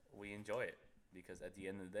 But we enjoy it because at the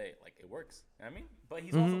end of the day, like, it works. You know what I mean? But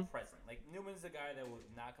he's Mm-hmm. also present. Like, Newman's the guy that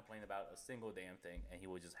would not complain about a single damn thing, and he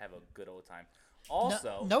would just have a good old time.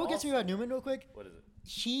 Also, know what gets me about Newman real quick? What is it?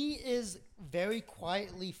 He is very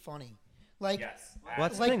quietly funny. Like, Yes.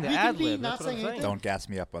 What's the like thing? The we can ad be lib. not That's what I'm saying saying. anything. Don't gas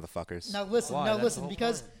me up, motherfuckers. Now listen, Why? now That's the listen, whole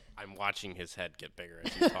because point. I'm watching his head get bigger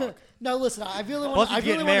as you talk. No, listen. I really want. Plus, I he's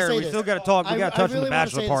really getting want to say married. We this. still got to talk. We got to touch on really the wanna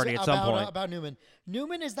bachelor say party this at some about, point. About Newman.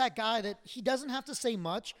 Newman is that guy that he doesn't have to say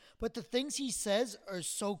much, but the things he says are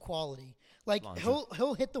so quality. Like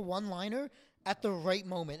he'll hit the one-liner at the right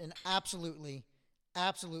moment and absolutely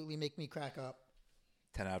make me crack up.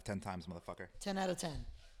 10 out of 10 times, motherfucker. 10 out of 10.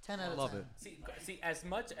 10 out of 10. Love it. See, as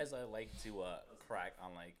much as I like to crack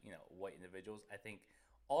on white individuals, I think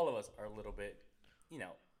all of us are a little bit,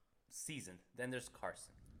 seasoned. Then there's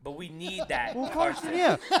Carson, but we need that. Well, Carson.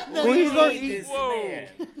 yeah. We Well, he's our, need this man.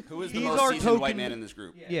 Who is the He's most our seasoned white token- man in this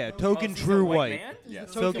group? yeah, token Most true seasoned white. man?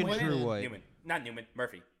 Yes. Token white true man. white. Newman, not Newman.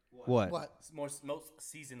 Murphy. What? What? Most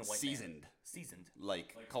seasoned white Seasoned. man. Seasoned.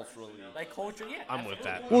 Like culturally. Like culture, yeah. I'm with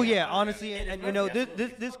that. Well, yeah, honestly, and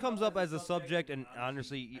this comes up as a subject, and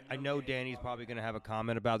honestly, I know Danny's probably going to have a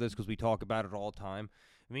comment about this because we talk about it all the time.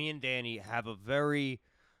 Me and Danny have a very,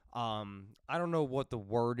 I don't know what the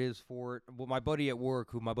word is for it. Well, my buddy at work,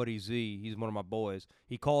 my buddy Z, he's one of my boys.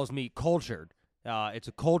 He calls me cultured. It's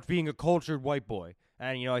being a cultured white boy,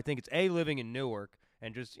 and I think it's living in Newark,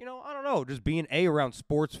 and just I don't know, just being around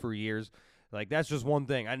sports for years. Like, that's just one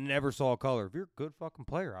thing. I never saw color. If you're a good fucking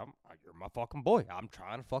player, you're my fucking boy. I'm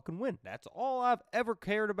trying to fucking win. That's all I've ever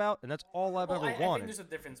cared about, and that's all I've ever I think wanted. there's a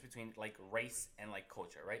difference between race and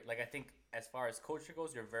culture, right? Like I think as far as culture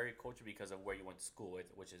goes, you're very cultured because of where you went to school with,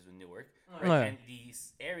 which is in Newark, right? Yeah. And the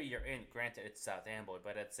area you're in, granted, it's South Amboy,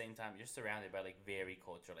 but at the same time, you're surrounded by very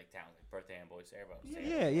cultural towns, like Perth Amboy,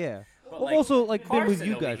 everyone. Yeah. But, Well, also, been with Carson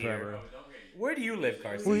you over guys here, forever. Where do you live,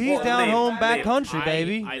 Carson? Well, he's down home, back country,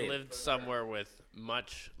 baby. I lived somewhere with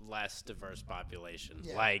much less diverse population,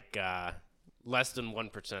 Yeah. less than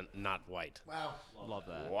 1% not white. Wow. Love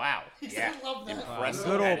that. Wow. Yeah. I love that. Impressive.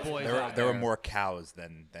 Good old boys. There were more cows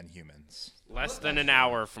than humans. Less than an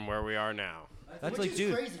hour from where we are now. That's Which like, is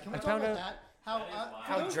dude. crazy. Can we I talk found about out. that?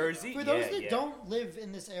 How Jersey? For those Yeah, that yeah. don't live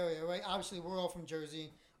in this area, right? Obviously, we're all from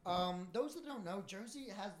Jersey. Those that don't know, Jersey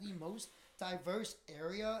has the most diverse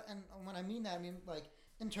area, and when I mean that, I mean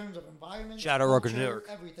in terms of environment, Shout out Rutgers, culture, New York.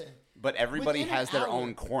 everything. But everybody Within an has their hour.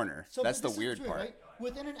 own corner. So That's the this is weird true, part. right?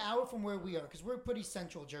 Within an hour from where we are, because we're pretty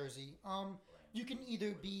central Jersey. You can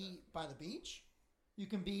either be by the beach, you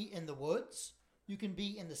can be in the woods, you can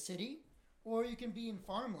be in the city, or you can be in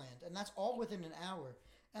farmland, and that's all within an hour.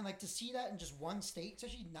 And to see that in just one state, it's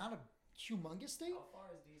actually not a humongous state. How far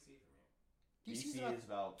is DC from here? DC is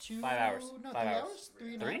about 5 hours. No, 5 3 hours. hours.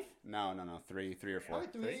 3 and a Three? half. No. Three or four.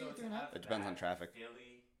 Probably three and a half. It depends on traffic.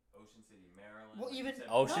 Philly, Ocean City, Maryland. Well, even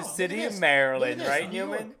Ocean no, look City, at this. Maryland, Look at this, right, New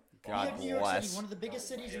York. Newman? We God have New York bless. City, one of the biggest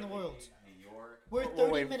cities in the world. New York. We're We'll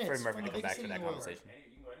 30 wait minutes for from Murphy the to come biggest back city for in that the world. conversation. Hey,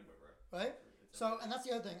 you can go anywhere, bro. Right? So, and that's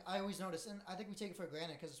the other thing I always notice, and I think we take it for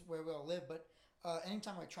granted because it's where we all live. But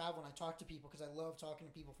anytime I travel and I talk to people, because I love talking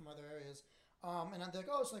to people from other areas, and they're like,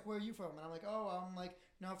 "Oh, it's where are you from?" And I'm like, "Oh,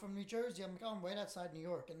 I'm from New Jersey." I'm like, "Oh, I'm right outside New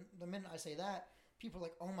York." And the minute I say that, people are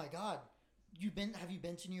like, "Oh my God, have you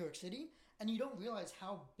been to New York City?" And you don't realize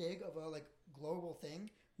how big of a global thing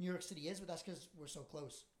New York City is, but that's because we're so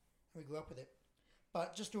close and we grew up with it.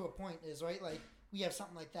 But just to a point is right, we have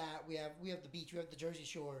something like that. We have the beach. We have the Jersey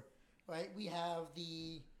Shore, right? We have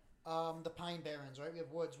the Pine Barrens, right? We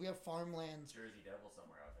have woods. We have farmlands. Jersey Devil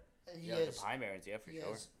somewhere out there. He Yeah, is. the Pine Barrens, yeah, for He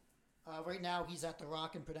sure. is. Right now he's at the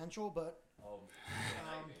Rock in Prudential, but Oh,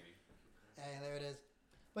 hey, there it is.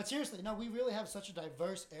 But seriously, no, we really have such a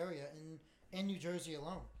diverse area in New Jersey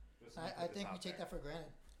alone. I think we take that for granted.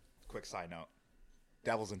 Quick side note: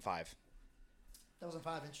 Devils in 5. That was in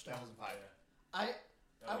 5. Interesting. Devils in 5.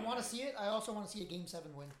 I want to see it. I also want to see a Game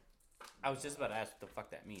 7 win. I was just about to ask what the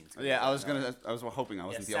fuck that means. Yeah, I was hoping I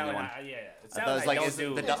wasn't the only one. Yeah. I thought it was like,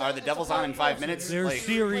 are the Devils on in 5 minutes? There's Like,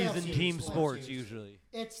 series playoff in series, team playoff sports series. usually.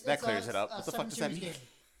 That clears it up. What the fuck does that mean?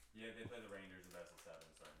 yeah, they play the Rangers the best of 7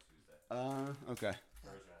 starting Tuesday. Okay.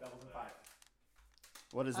 Devils in 5.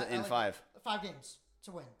 What is it I in like 5? 5 games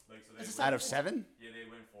to win. Like, so It's they a Out of 7? yeah, they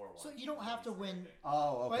win 4-1. So you don't have to win.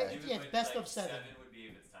 Oh, Right? okay. Yeah, it's best of 7. 7 would be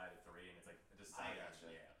if it's tied at 3, and it's like just tied.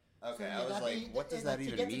 Yeah. Okay, So, I was that'd like, be- what does that to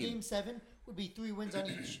even get to mean? Game 7 would be 3 wins on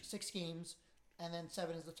each 6 games, and then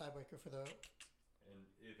 7 is the tiebreaker for the. And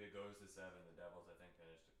if it goes to 7, the Devils I think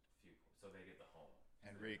finished a few, so they get the home.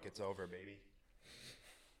 Enrique, it's over, baby.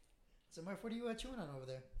 So Murph, what are you chewing on over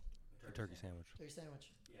there? A turkey sandwich. Turkey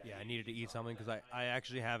sandwich. Yeah, I needed to eat something because I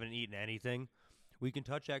actually haven't eaten anything. We can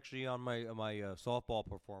touch actually on my softball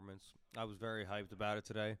performance. I was very hyped about it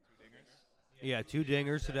today. Yeah, 2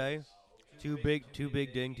 dingers today. Two big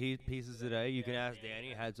ding pieces today. You can ask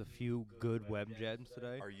Danny. Has a few good web gems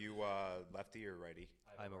today. Are you lefty or righty?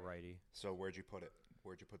 I'm a righty. So where'd you put it?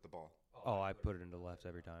 Where'd you put the ball? Oh, I put it into left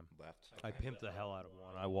every time. Left. I pimped the hell out of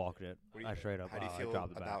one. I walked it. What do I straight up. How do you I feel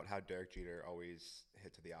dropped the about back. how Derek Jeter always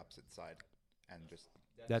hit to the opposite side and just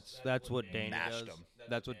That's what Danny mashed does. him?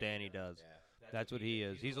 That's what Danny does. That's what he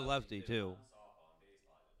is. He's a lefty too.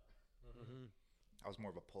 I was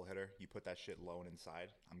more of a pull hitter. You put that shit low and inside.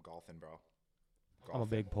 I'm golfing, bro. I'm a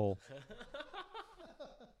big pull.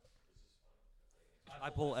 I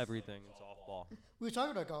pull everything in softball. We were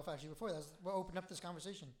talking about golf actually before. That's what opened up this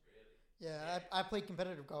conversation. Yeah, I played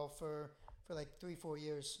competitive golf for like 3-4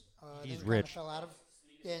 years. He's then rich. Kinda fell out of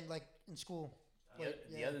in school.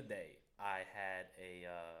 The other day, I had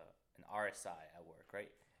an RSI at work, right?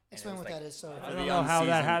 And it Explain was what like- that is. So I don't know how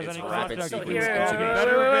that has It's any rapid context. sequence with here- golf. You here-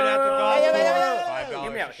 better have been at the golf Hey, wait, course. $5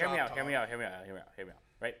 Hear me out, a hear me shot out, hear me talk. out, hear me out, hear me out, hear me out,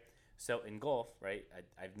 right? So in golf, right,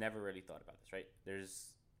 I've never really thought about this, right?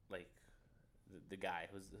 There's like the guy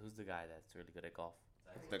who's the guy that's really good at golf.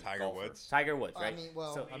 The Tiger golfer. Woods. Tiger Woods, I right? mean,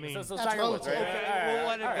 well, so, I mean, so that's Tiger Woods, right? relative. Okay, All right, we'll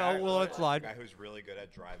let it all go. right, We'll let it The slide. guy who's really good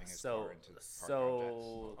at driving his So, car into parked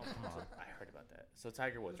so objects. I heard about that. So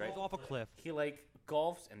Tiger Woods, right? Goes off a cliff. He like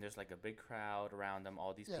golfs, and there's like a big crowd around him,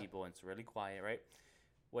 all these Yeah. people, and it's really quiet, right?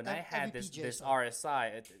 When Every I had this PGA this style. RSI,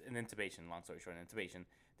 an intubation, long story short, an intubation,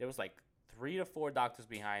 there was like 3 to 4 doctors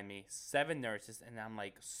behind me, 7 nurses, and I'm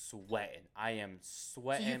like sweating. I am so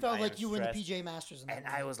sweating. you felt I like am you were in the stressed. PGA Masters. In that And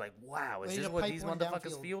moment. I was like, wow, is Ready this to what pipe these one motherfuckers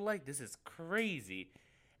downfield. feel like? This is crazy.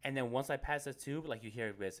 And then once I pass the tube, like you hear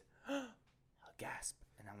it goes, a gasp.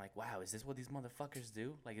 And I'm like, wow, is this what these motherfuckers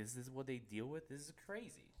do? Like, is this what they deal with? This is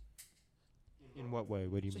crazy. In what way?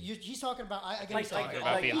 What do you So mean? he's talking about. I get Like- he's talking like-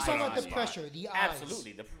 about. like He's the talking about eyes. the pressure, the eyes.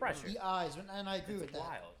 Absolutely, the pressure. The eyes, and I agree with It's that.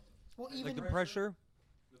 wild. Well, even Like the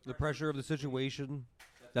pressure of the situation.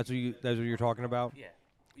 That's what you're talking about. Yeah,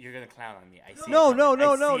 you're gonna clown on me. I see. No, it no, coming.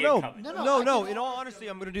 no, I no, see it no, coming. no. I In all honesty,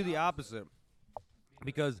 I'm gonna do the opposite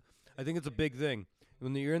because I think it's a big thing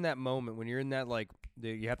when you're in that moment, when you're in that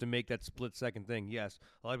you have to make that split second thing. Yes,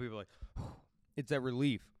 a lot of people are like, it's that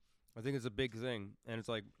relief. I think it's a big thing, and it's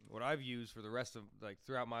like what I've used for the rest of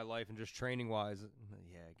throughout my life and just training wise.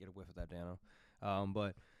 Yeah, get a whiff of that, Dano.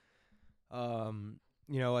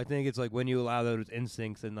 I think it's like when you allow those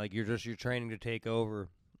instincts and you're training to take over.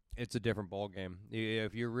 It's a different ball game.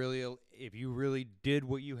 If you really did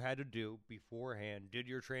what you had to do beforehand, did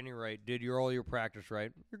your training right, did all your practice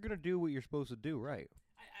right, you're gonna do what you're supposed to do right.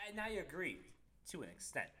 And I agree to an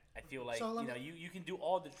extent. I feel like So let me- you can do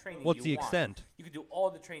all the training. What's you the want. extent? You can do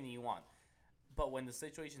all the training you want, but when the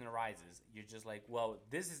situation arises, you're just like, well,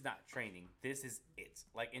 this is not training. This is it.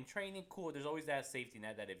 Like in training, cool. There's always that safety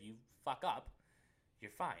net that if you fuck up,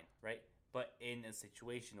 you're fine, right? But in a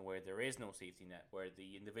situation where there is no safety net, where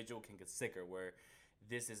the individual can get sicker, where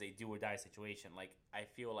this is a do or die situation, I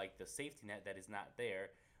feel like the safety net that is not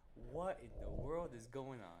there. What in the world is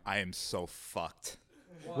going on? I am so fucked.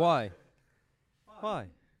 Why?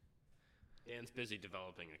 Dan's busy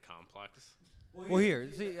developing a complex. Well, here,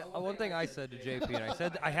 see, one thing I said to JP,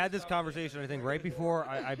 and I had this conversation, I think, right before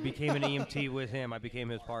I became an EMT with him. I became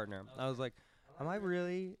his partner. I was like, am I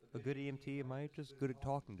really a good EMT? Am I just good at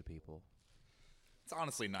talking to people? It's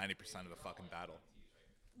honestly 90% of the fucking battle.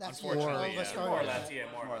 that's Unfortunately, all of yeah. us More or started. less, yeah,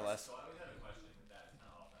 more More or less.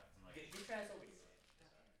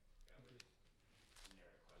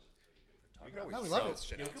 We could always No, we love throw it. this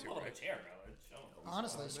shit out too, right?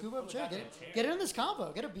 Honestly, scoop up a chair. Get it in this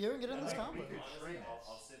combo. Get a beer and get it in this combo.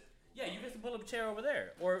 Yeah, you guys can pull up a chair over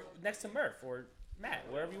there, or next to Murph, or Matt,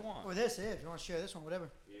 wherever you want. Or this, yeah, if you want to share this one, whatever.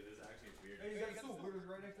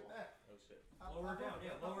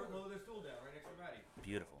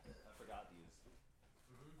 Beautiful.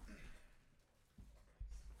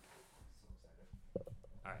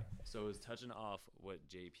 All right. So it was touching off what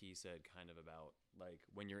JP said kind of about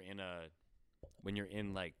when you're in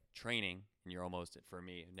training and you're almost, for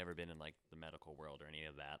me, never been in the medical world or any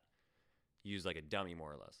of that, you use a dummy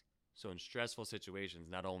more or less. So in stressful situations,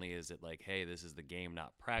 not only is it hey, this is the game,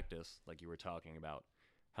 not practice, like you were talking about.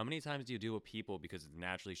 How many times do you deal with people because it's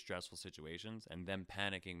naturally stressful situations and them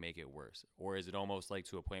panicking make it worse? Or is it almost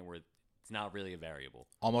to a point where it's not really a variable?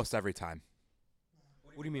 Almost every time.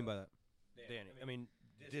 What do you mean by that? Danny. I mean,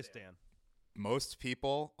 Dan. Most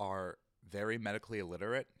people are very medically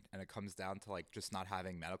illiterate, and it comes down to just not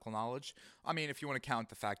having medical knowledge. I mean, if you want to count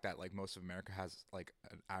the fact that most of America has an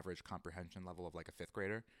average comprehension level of a 5th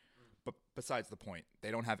grader, but besides the point, they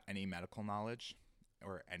don't have any medical knowledge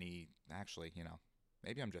or any. Actually,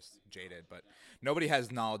 maybe I'm just jaded, but nobody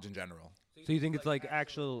has knowledge in general. So you think it's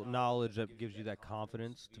actual knowledge that gives you that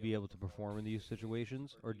confidence to be able to perform in these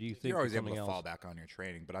situations, or do you think You're always it's able something to else? fall back on your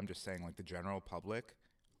training, but I'm just saying the general public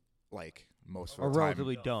like most Or of the time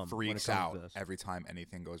relatively dumb when it freaks comes out to this. every time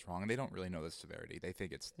anything goes wrong. And they don't really know the severity. They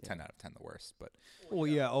think it's 10 out of 10 the worst. But Well,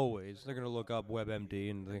 yeah, always. They're gonna look up WebMD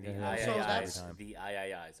and think The that's So every that's- time.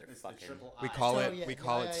 IIIs are It's the fucking. triple we I. call So, it yeah, we the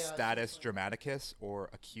call it IIIs. status dramaticus or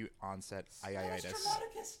acute onset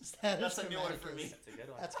iiitis. That's a new one for me. That's a good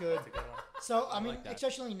one. That's good. That's a good one. So I mean, like that.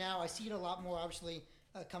 especially now, I see it a lot more. Obviously,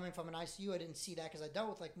 coming from an ICU, I didn't see that because I dealt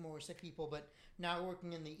with like more sick people. But now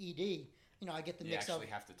working in the ED, you know, I get the You mix of actually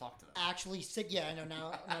have to talk to them. actually sick. Yeah, I know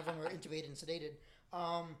now. None of them are intubated and sedated.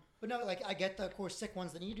 But no, like I get the of course sick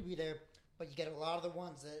ones that need to be there, but you get a lot of the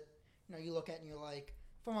ones that you know you look at and you're like,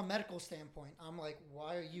 from a medical standpoint, I'm like,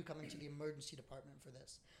 why are you coming to the emergency department for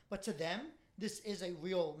this? But to them, this is a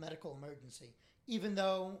real medical emergency. Even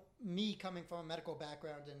though me coming from a medical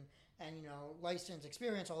background and you know license,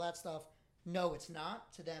 experience, all that stuff, no, it's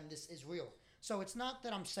not. To them, this is real. So it's not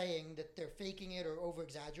that I'm saying that they're faking it or over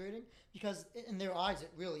exaggerating, because in their eyes,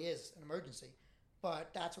 it really is an emergency.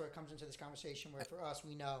 But that's where it comes into this conversation where for us,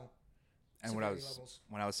 we know And what I severity was levels.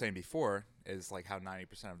 when I was saying before is like how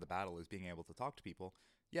 90% of the battle is being able to talk to people.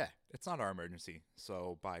 Yeah, it's not our emergency.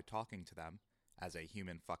 So by talking to them as a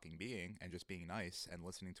human fucking being and just being nice and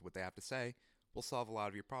listening to what they have to say, we'll solve a lot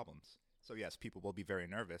of your problems. So yes, people will be very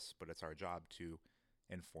nervous, but it's our job to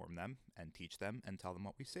inform them and teach them and tell them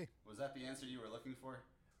what we see. Was that the answer you were looking for?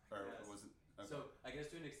 Or was it? Okay. So I guess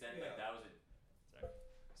to an extent, like that was it. Sorry.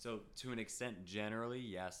 So to an extent, generally,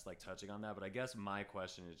 yes, like touching on that. But I guess my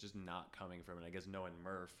question is just not coming from it. I guess knowing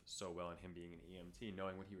Murph so well and him being an EMT,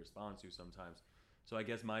 knowing what he responds to sometimes. So I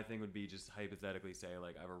guess my thing would be just hypothetically say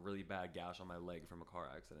like I have a really bad gash on my leg from a car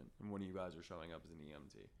accident, and one of you guys are showing up as an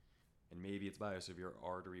EMT, and maybe it's by a severe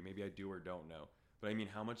artery. Maybe I do or don't know. But I mean,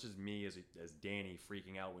 how much is me as Danny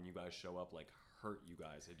freaking out when you guys show up like hurt you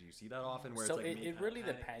guys? Do you see that often? Where So it's like me it kinda really panicking?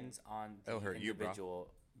 depends on It'll the hurt you, bro. individual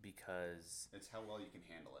because It's how well you can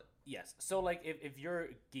handle it. yes. So like if you're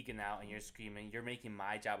geeking out and you're screaming, you're making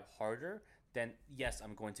my job harder. Then yes,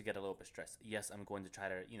 I'm going to get a little bit stressed. Yes, I'm going to try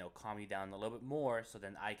to calm you down a little bit more so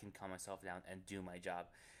then I can calm myself down and do my job.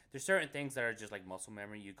 There's certain things that are just like muscle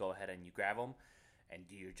memory. You go ahead and you grab them and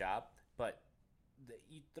do your job, but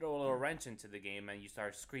you throw a little wrench into the game and you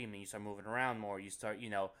start screaming, you start moving around more, you start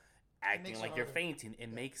acting makes it like you're harder. fainting.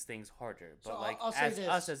 It makes things harder. But So like I'll say as this.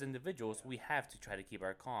 us as individuals, we have to try to keep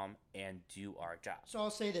our calm and do our job. So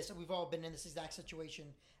I'll say this: we've all been in this exact situation,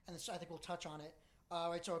 and this, I think we'll touch on it.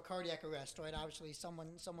 Right, so a cardiac arrest, right? Obviously, someone.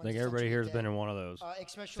 I think everybody here has been in one of those.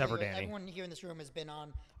 Especially Except for Danny. everyone here in this room has been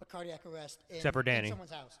on a cardiac arrest in, Except for Danny. in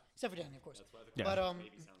someone's house. Except for Danny, of course. Yeah. But Maybe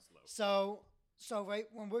sounds slow. so right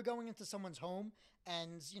when we're going into someone's home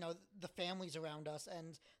and the family's around us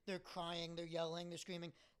and they're crying, they're yelling, they're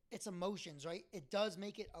screaming, it's emotions, right? It does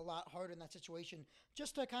make it a lot harder in that situation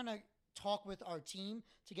just to kind of talk with our team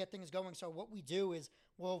to get things going. So what we do is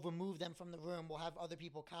we'll remove them from the room. We'll have other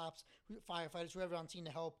people, cops, firefighters, whoever on scene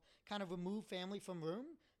to help kind of remove family from room,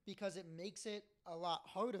 because it makes it a lot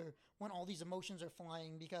harder when all these emotions are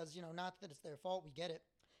flying, because not that it's their fault, we get it.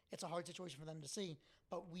 It's a hard situation for them to see,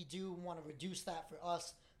 but we do want to reduce that for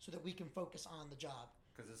us so that we can focus on the job.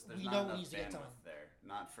 Because there's We not know enough we need to get bandwidth there,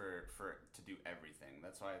 not for to do everything.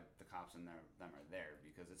 That's why the cops and them are there,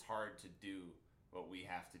 because it's hard to do what we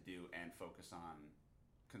have to do and focus on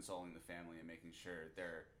consoling the family and making sure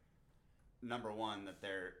they're number one, that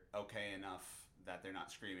they're okay enough that they're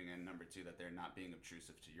not screaming, and number two, that they're not being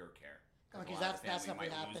obtrusive to your care. Because a lot of the that's family definitely might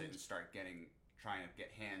lose happened. it and start trying to get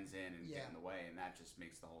hands in and Yeah. get in the way, and that just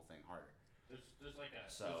makes the whole thing harder. There's like a,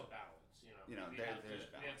 So, there's a balance, we have there's to, we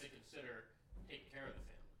have balance. to consider taking care of the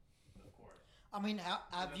family, of course. I mean,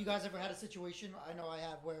 have you guys ever had a situation? I know I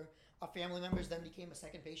have, where a family member then became a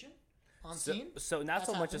second patient on scene. So not That's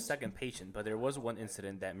so much a happened? second patient, but there was one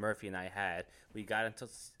incident that Murphy and I had. We got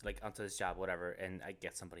onto this job, whatever, and I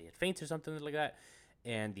guess somebody had fainted or something like that,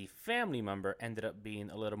 and the family member ended up being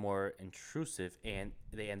a little more intrusive, and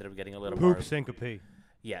they ended up getting a little more. Poop syncope.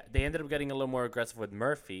 Yeah, they ended up getting a little more aggressive with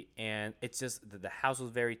Murphy, and it's just the house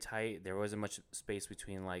was very tight. There wasn't much space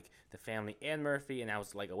between like the family and Murphy, and I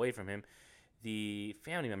was like away from him. The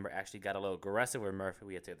family member actually got a little aggressive with Murphy.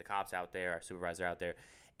 We had to get the cops out there, our supervisor out there,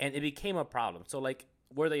 and it became a problem. So like,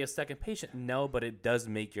 were they a second patient? No, but it does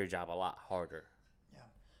make your job a lot harder. Yeah.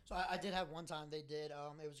 So I did have one time they did.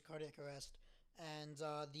 It was a cardiac arrest, and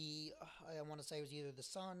I want to say it was either the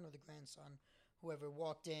son or the grandson, whoever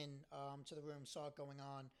walked in to the room, saw it going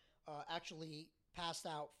on, actually passed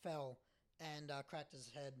out, fell, and cracked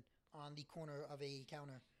his head on the corner of a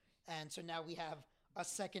counter. And so now we have a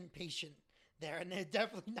second patient there, and they're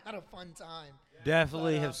definitely not a fun time.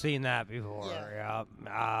 Definitely But, have seen that before. yeah.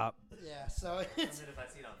 Yeah. Yeah. So it's, If I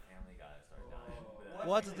see it on Family Guy, I start dying.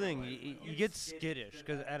 Well, that's the thing. You get skittish,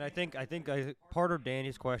 and I think part of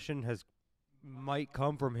Danny's question might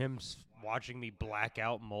come from him watching me black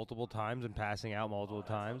out multiple times and passing out multiple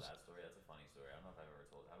times. That story. That's a funny story. I don't know if I've ever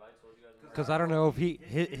told. Have I told you guys? Because I don't know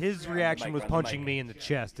if his reaction was punching me in the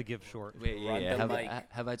chest to give short. Wait, Run yeah. the mic.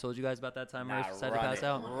 Have I told you guys about that time Nah, Murph decided to run pass it.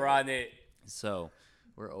 out? Run it. So,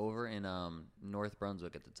 we're over in North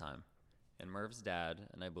Brunswick at the time, and Murph's dad,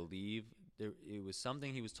 and I believe it was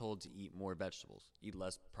something he was told to eat more vegetables, eat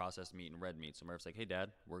less processed meat and red meat. So Murph's like, "Hey,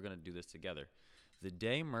 Dad, we're gonna do this together." The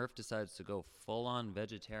day Murph decides to go full-on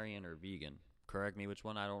vegetarian or vegan, correct me which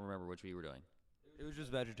one, I don't remember which we were doing. It was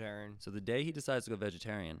just vegetarian. So the day he decides to go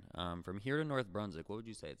vegetarian, from here to North Brunswick, what would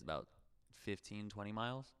you say? It's about 15, 20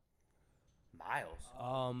 miles?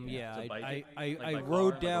 Miles. Yeah, So bike it? I Like by rode car,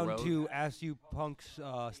 like a down road? to Askew Punk's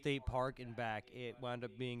State Park and back. It wound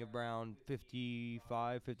up being around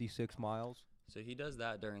 55, 56 miles. So he does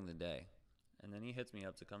that during the day, and then he hits me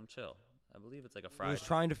up to come chill. I believe it's like a I Friday. was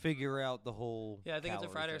trying to figure out the whole. Yeah, I think it's a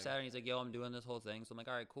calorie Friday or thing. Saturday. He's like, "Yo, I'm doing this whole thing." So I'm like,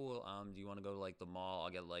 "All right, cool. Do you want to go to like the mall? I'll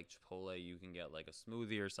get like Chipotle. You can get like a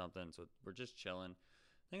smoothie or something." So we're just chilling.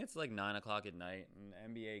 I think it's like 9 o'clock at night,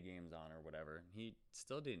 and NBA game's on or whatever. He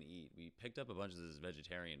still didn't eat. We picked up a bunch of this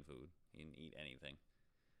vegetarian food. He didn't eat anything.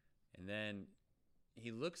 And then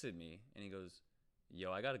he looks at me and he goes,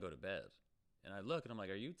 "Yo, I gotta go to bed." And I look and I'm like,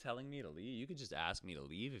 "Are you telling me to leave? You could just ask me to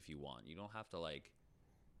leave if you want. You don't have to like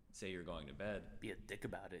say you're going to bed." Be a dick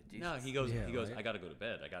about it. Jesus. No, he goes, Yeah, right? right. "I gotta go to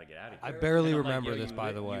bed. I gotta get out of here." I barely And I'm like, remember "Yo, this, you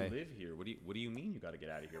by the way. You live here. What do you mean you gotta get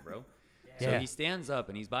out of here, bro?" So Yeah. he stands up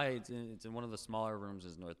and it's in one of the smaller rooms in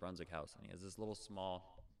his North Brunswick house, and he has this little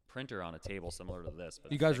small printer on a table similar to this.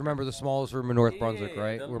 But You it's guys thicker. remember the smallest room in North Brunswick, Yeah,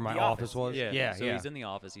 right? the- Where my the office office. was? Yeah. So yeah. he's in the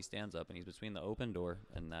office. He stands up and he's between the open door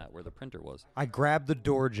and that where the printer was. I grabbed the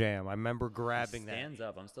door jamb. I remember He grabbing that. stands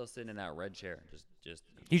up. I'm still sitting in that red chair. Just.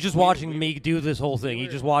 He's just we- watching we- me do this whole thing. we He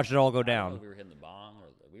were- just watched it all go I don't know down. if we were hitting the bong or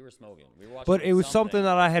we were smoking. We were watching. But it was something something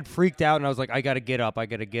that I had freaked out, and I was like, I gotta get up. I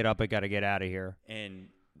gotta get up. I gotta get out of here. And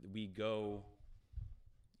we go.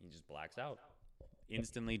 He just blacks out.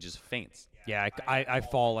 Instantly, just faints. Yeah, I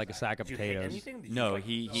fall like a sack of Did you hit potatoes. anything? Did you No, like-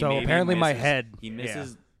 he So maybe apparently my misses- head- He yeah.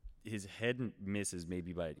 misses. His head misses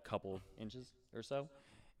maybe by a couple inches or so,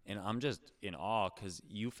 and I'm just in awe because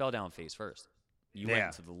you fell down face first. You Yeah.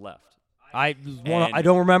 went to the left. I And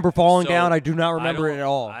don't remember falling so down. I do not remember don't- it at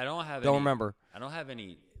all. I don't have. Don't any, remember. I don't have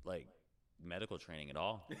any like medical training at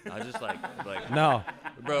all. I was just like No.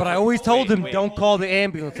 Bro, But I always told wait, him, wait. don't call the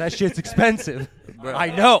ambulance. That shit's expensive. Bro.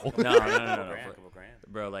 I know. No. Grand, couple grand.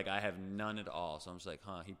 Bro, like I have none at all. So I'm just like,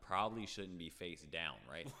 he probably shouldn't be face down,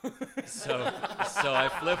 right? so I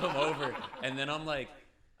flip him over, and then I'm like,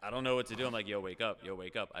 I don't know what to do. I'm like, yo, wake up.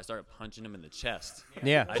 I start punching him in the chest.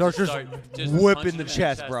 Yeah, I starts just start whipping punching the him in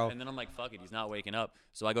chest, bro. And then I'm like, fuck it, he's not waking up.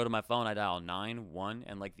 So I go to my phone, I dial 911,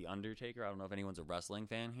 and like the Undertaker, I don't know if anyone's a wrestling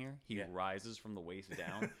fan here. He rises from the waist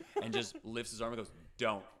down and just lifts his arm and goes,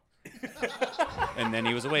 "Don't." And then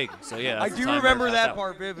he was awake. So yeah, I that's the do time remember Murph passed that out.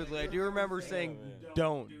 part vividly. I do remember saying,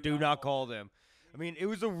 do not call them. I mean, it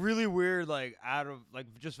was a really weird,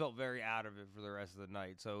 just felt very out of it for the rest of the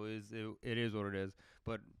night. So it is what it is.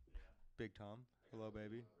 But Big Tom, hello,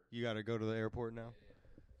 baby. You got to go to the airport now?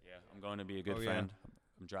 Yeah, I'm going to be a good Oh, yeah. friend.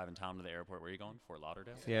 I'm driving Tom to the airport. Where are you going? Fort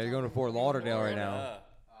Lauderdale? Yeah, you're going to Fort Lauderdale right now.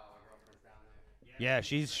 Yeah,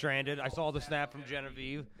 she's stranded. I saw the snap from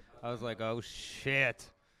Genevieve. I was like, oh, shit.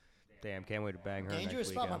 Damn, can't wait to bang her Dangerous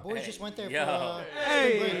next spot. My weekend. boys just went there Yo. for.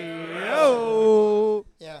 Hey, yo.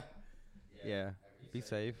 Yeah. Yeah, be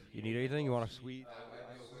safe. You need anything? You want a sweet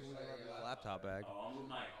laptop bag?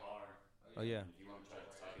 Oh, yeah.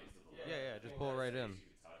 Yeah, just pull it right in.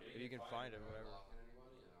 If you can find it, whatever.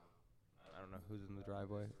 I don't know who's in the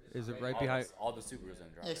driveway. Is it right behind? All the Subarus in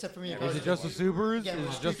the drive. Yeah, except for me. Is it just the Subarus? Yeah, Is we're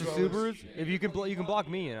it just the street Subarus? If you can, you can block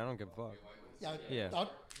me in. I don't give a fuck. Yeah. Yeah. No,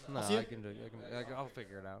 I'll see I it. can do. I'll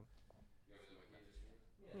figure it out.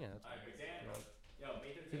 Yeah, that's fine.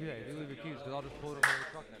 If you leave your keys, because I'll just pull it over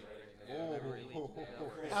the truck.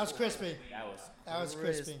 That was crispy. That was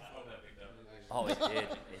crispy. Oh, it did. It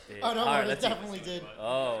did. Oh, no, All right, it let's see. definitely did.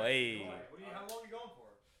 Oh, hey. How long are you going for?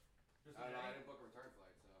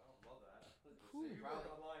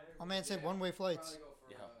 My man said one-way flights.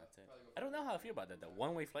 Yeah, that's it. I don't know how I feel about that, though.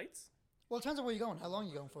 One-way flights? Well, it depends on where you're going. How long are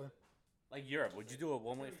you going for? Like Europe. Would you do a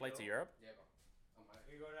one-way flight to Europe?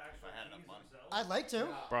 I'd like to.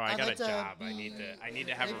 Bro, I I'd got like a to job. be I need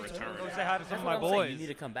to have a able to. return. Go say hi to some of my That's what I'm saying. boys. You need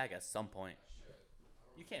to come back at some point.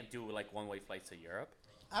 You can't do like one-way flights to Europe.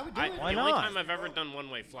 I would do I, it. Why the only not? time I've ever done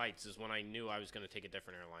one-way flights is when I knew I was going to take a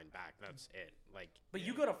different airline back. That's it. Like, But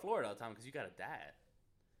you go to Florida all the time because you got a dad.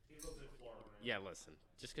 Yeah, listen.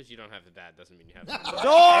 Just because you don't have the dad doesn't mean you have the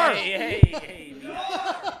Door! Hey.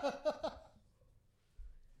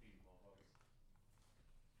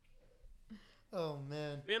 Oh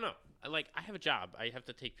man. You know, I have a job. I have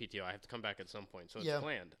to take PTO. I have to come back at some point, so it's Yeah.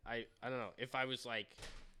 planned. I don't know. If I was like,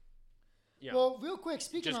 Well, real quick,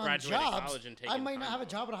 speaking just on graduated jobs, college and I taking might not time have a off.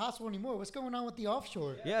 job at a hospital anymore. What's going on with the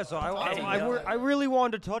offshore? Yeah, so Hey, I really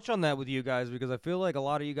wanted to touch on that with you guys because I feel like a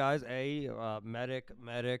lot of you guys, medic,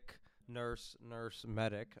 nurse,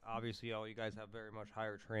 medic. Obviously, all you guys have very much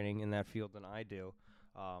higher training in that field than I do.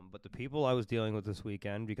 But the people I was dealing with this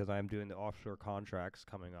weekend, because I am doing the offshore contracts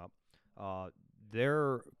coming up,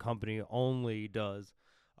 their company only does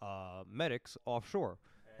medics offshore.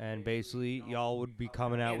 And basically, y'all would be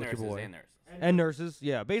coming out with your boy. And nurses,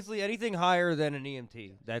 yeah. Basically, anything higher than an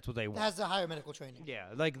EMT, that's what they want. Has the higher medical training. Yeah,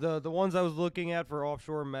 like the ones I was looking at for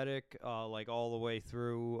offshore medic, like all the way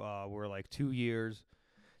through, were like 2 years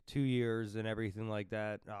and everything like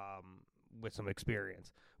that, with some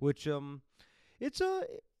experience. Which it's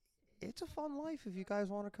a fun life if you guys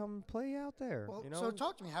want to come play out there. Well, you know? so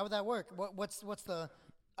talk to me. How would that work? What's the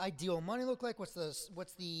ideal money look like? What's the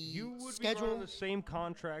you would be schedule? running the same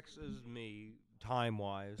contracts as me, time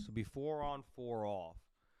wise. So be 4 on, 4 off.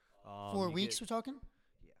 4 you weeks get we're talking?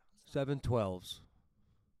 7 12s.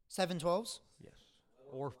 7 12s? Yes.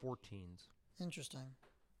 Or 14s. Interesting.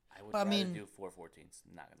 I would But I rather mean- do 4 14s.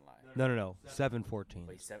 Not gonna lie. No. 7 14s.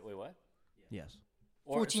 Wait, what? Yes.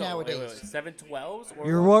 14-hour days. 7 12s? Or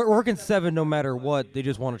You're working 7 no matter what. They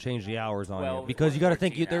just want to change the hours on you 12 because or you got to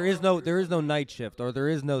think 14 there is no night shift or there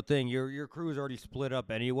is no thing. Your crew is already split up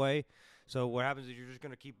anyway. So what happens is you're just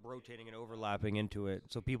going to keep rotating and overlapping into it,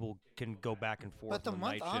 so people can go back and forth. But the from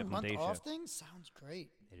month night on, shift month and day off shift. thing sounds great.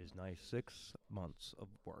 It is nice. 6 months of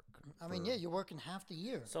work. I mean, yeah, you're working half the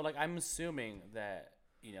year. So like I'm assuming that,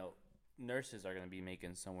 nurses are going to be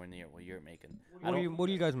making somewhere near what you're making. What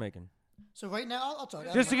are you guys making? So right now, I'll talk.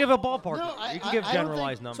 Just to give a ballpark. No, you can give I don't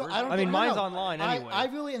generalized think, numbers. So I, don't I mean, think- no, mine's no. online anyway. I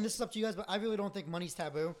really, and this is up to you guys, but I really don't think money's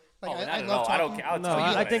taboo. Like, Oh, not I at love all. I don't talking. care. I'll No, tell you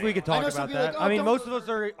I what think we could I talk know some about people that. like, I oh, mean, don't- most of us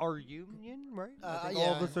are union, right? I think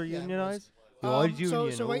all of yeah, us are yeah, unionized. most. You are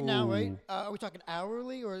union. So right now, right? Ooh. Are we talking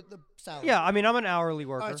hourly or the salary? Yeah, I mean, I'm an hourly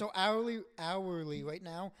worker. All right, so hourly right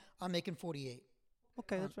now, I'm making 48.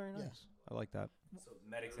 Okay, that's very nice. yeah. I like that. So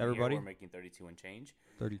medics Everybody? in here, we're making 32 and change.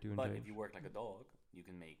 32 and But change. if you work like a dog, you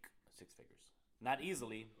can make 6 figures. Not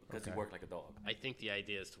easily because you work like a dog. I think the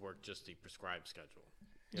idea is to work just the prescribed schedule.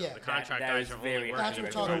 Yeah. The contract that guys is are very only That's working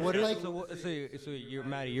what the we're talking prescribed about. So Like- so you're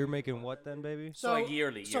Maddie, you're making what then, baby? So like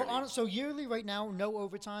yearly. So yearly right now, no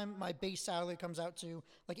overtime. My base salary comes out to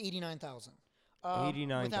like 89,000.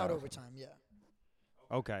 89,000. without overtime. Yeah.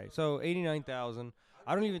 Okay, so 89,000.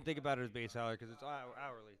 I don't even think about it as base salary because it's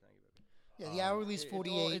hourly. Thank you. Yeah, the hourly is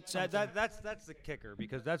 48. That's the kicker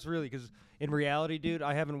because that's really because in reality, dude,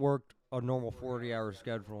 I haven't worked a normal 40-hour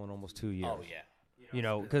schedule in almost 2 years. Oh yeah. You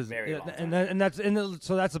know, because very long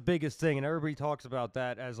so that's the biggest thing, and everybody talks about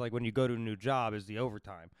that as like when you go to a new job is the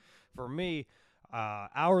overtime. For me,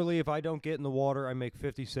 hourly, if I don't get in the water, I make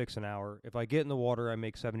 56 an hour. If I get in the water, I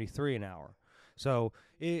make 73 an hour. So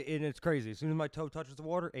and it's crazy. As soon as my toe touches the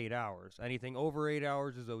water, 8 hours. Anything over 8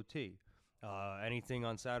 hours is OT. Anything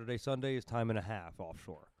on Saturday, Sunday is time and a half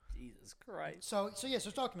offshore. Jesus Christ. So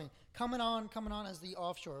talk to me. Coming on as the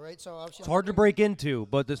offshore, right? So obviously It's hard to break into,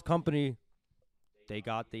 but this company, they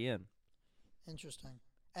got the in. Interesting.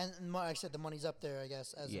 And like I said, the money's up there, I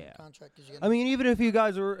guess, as Yeah. a contract. 'Cause you I mean, even if you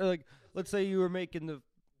guys were like, let's say you were making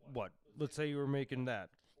let's say you were making that.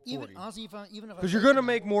 even honestly, even if Because you're gonna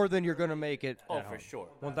make more than you're gonna make it. Oh, at for home. sure.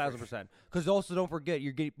 1,000%. Because also don't forget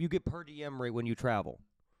you get per diem rate when you travel.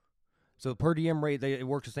 So per diem rate, it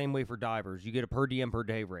works the same way for divers. You get a per diem per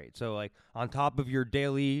day rate. So like on top of your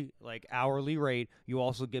daily hourly rate, you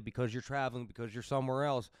also get because you're traveling, because you're somewhere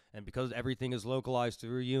else, and because everything is localized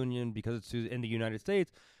through a union, because it's in the United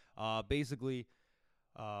States. Basically,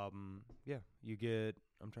 you get.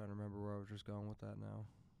 I'm trying to remember where I was just going with that now.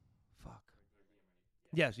 Fuck.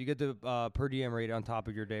 Yes, you get the per diem rate on top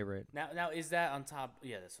of your day rate. Now is that on top?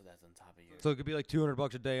 Yeah, so that's on top of your. So it could be like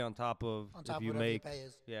 $200 a day on top of if you whatever make your pay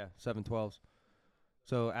is. 7/12s.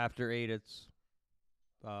 So after 8, it's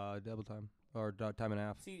double time or time and a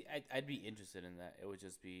half. See, I'd be interested in that. It would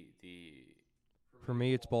just be the. For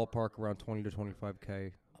me, it's ballpark around 20 to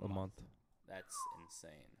 25K a month, That's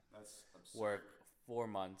insane. That's absurd. Work 4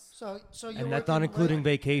 months, So you're and that's not working, including right?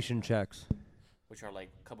 vacation checks. which are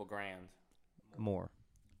like a couple grand. More,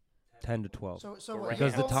 10 to 12. So what, because you're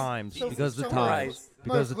the pulling- times, so- because the so times, Murph,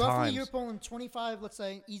 because the roughly times. you're pulling 25. Let's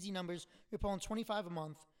say easy numbers. You're pulling 25 a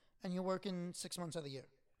month, and you're working 6 months of the year.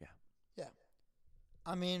 Yeah. Yeah.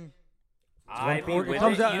 I mean, I agree 140. with It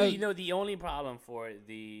comes it. out, You, like- you know, the only problem for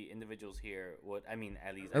the individuals here, at least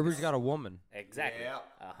Everybody's got a woman. exactly, Yeah.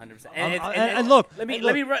 100%. And look, let me and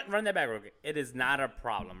look. run that back real quick. It is not a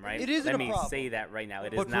problem, right? It isn't Let a me problem. say that right now.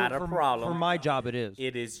 It is But not for a problem. For my job, it is.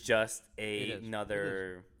 It is just is.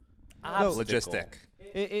 another Logistic.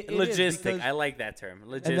 It is logistic. because- I like that term.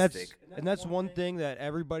 and Logistic. that's one thing that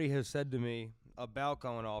everybody has said to me about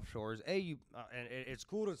going offshore is and it's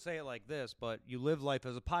cool to say it like this, but you live life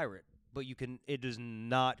as a pirate, but it is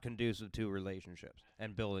not conducive to relationships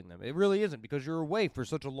and building them. It really isn't, because you're away for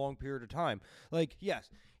such a long period of time. Like, yes,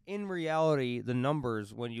 in reality, the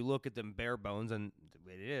numbers, when you look at them bare bones, and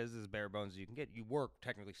it is as bare bones as you can get, you work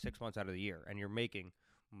technically 6 months out of the year, and you're making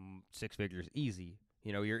 6 figures easy.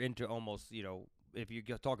 You know, you're into almost, if you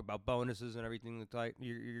talk about bonuses and everything,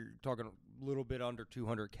 you're talking a little bit under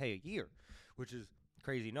 $200K a year, which is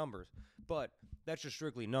crazy numbers. But that's just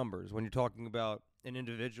strictly numbers. When you're talking about an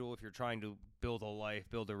individual, if you're trying to build a life,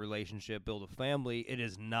 build a relationship, build a family, it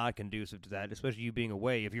is not conducive to that, especially you being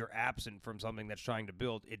away. If you're absent from something that's trying to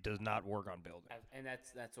build, it does not work on building. And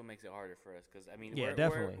that's what makes it harder for us, because Yeah, we're,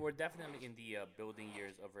 definitely. we're definitely in the building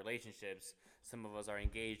years of relationships. Some of us are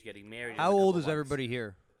engaged, getting married. in How a old couple is months. everybody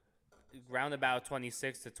here? Round about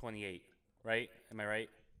 26 to 28, right? Am I right?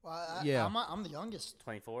 Well, Yeah. I'm the youngest.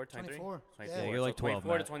 24, 23? 24. 24. Yeah, you're like So 12,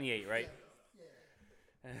 24 to Matt. 28, right?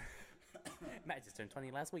 Matt just turned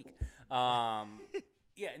 20 last week. Yeah,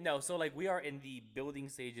 no, so like we are in the building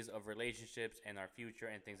stages of relationships and our future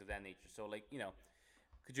and things of that nature. So like,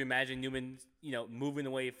 could you imagine Newman, moving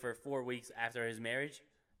away for 4 weeks after his marriage?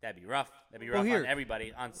 That'd be rough. That'd be rough here- on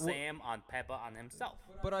everybody, on Sam, on Peppa, on himself.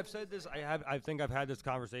 But I've said this. I think I've had this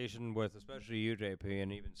conversation with especially you, JP,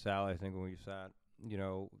 and even Sal. I think when we sat,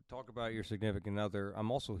 talk about your significant other. I'm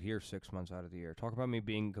also here 6 months out of the year. Talk about me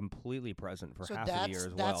being completely present for So half of the year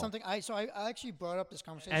as well, that's something I actually brought up this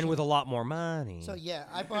conversation. and with a lot more money. So yeah,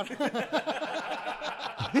 I brought.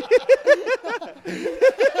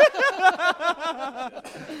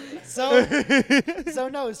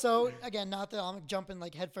 So again, not that I'm jumping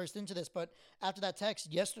like headfirst into this, but after that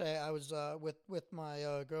text yesterday, I was with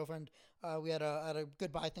my girlfriend. We had a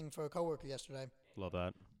goodbye thing for a coworker yesterday, Love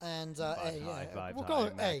that. and Vibes yeah, high, vibes we'll call high,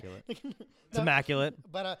 her immaculate. hey. It's immaculate.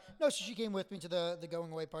 But no, so she came with me to the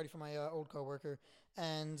going away party for my old coworker,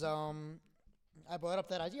 and I brought up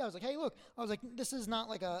that idea. I was like, hey, look, this is not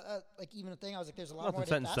like a even a thing. I was like, there's a lot more Nothing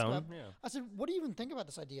set in to ask stone. about. Yeah. I said, what do you even think about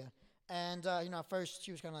this idea? And at first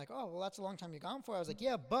she was kind of like, oh, well, that's a long time you're gone for. I was like,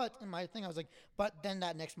 yeah, but in my thing, I was like, but then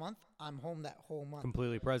that next month, I'm home that whole month.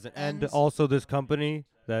 Completely present. And And- also, this company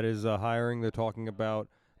that is hiring, they're talking about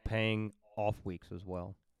paying off weeks as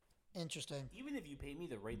well. Interesting. Even if you pay me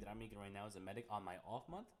the rate that I'm making right now as a medic on my off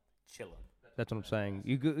month, chillin'. That's what I'm saying.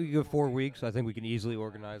 You go 4 weeks. I think we can easily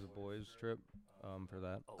organize a boys trip for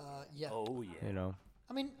that. Yeah. Oh, yeah.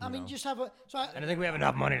 I mean, just have a. So And I think we have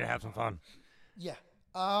enough money to have some fun. yeah.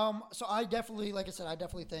 So I definitely, like I said, I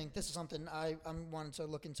definitely think this is something I'm wanting to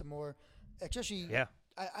look into more. Especially, Yeah.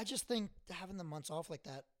 I just think having the months off like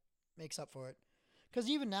that makes up for it. Because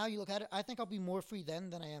even now, you look at it, I think I'll be more free then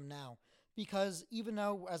than I am now. Because even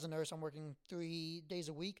though as a nurse I'm working 3 days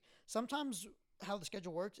a week, sometimes how the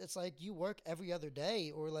schedule works, it's like you work every other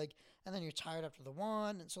day, or like, and then you're tired after the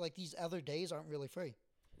one, and so like these other days aren't really free.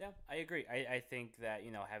 Yeah, I agree. I think that,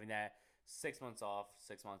 having that 6 months off,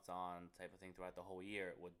 6 months on type of thing throughout the whole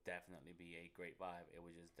year would definitely be a great vibe. It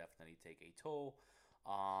would just definitely take a toll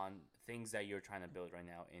on things that you're trying to build right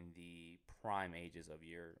now in the prime ages of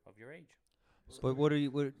your age. But what are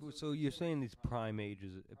you? So you're saying these prime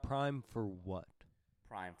ages? Prime for what?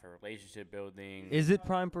 Prime for relationship building. Is it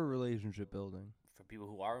prime for relationship building? For people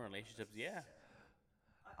who are in relationships, yeah.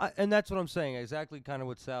 And that's what I'm saying. Exactly, kind of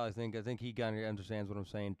what Sal. I think he kind of understands what I'm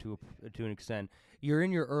saying to an extent. You're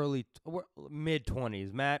in your mid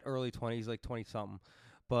 20s. Matt, early 20s, like 20 something.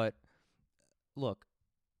 But look,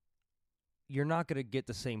 you're not gonna get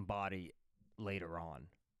the same body later on.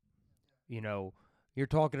 You're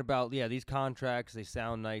talking about these contracts. They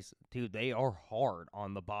sound nice, dude. They are hard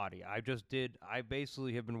on the body. I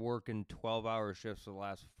basically have been working 12-hour shifts for the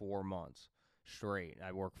last 4 months straight.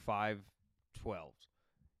 I work 5 12s.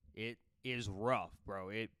 It is rough, bro.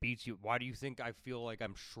 It beats you. Why do you think I feel like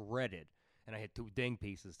I'm shredded? And I hit 2 ding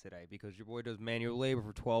pieces today because your boy does manual labor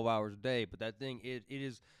for 12 hours a day. But that thing,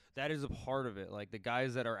 that is a part of it. Like the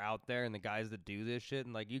guys that are out there and the guys that do this shit,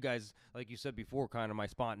 and like you guys, like you said before, kind of my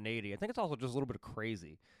spontaneity. I think it's also just a little bit of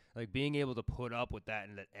crazy, like being able to put up with that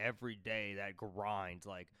and that every day that grind.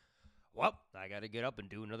 Like, well, I got to get up and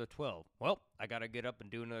do another 12. Well, I got to get up and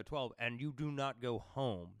do another 12, and you do not go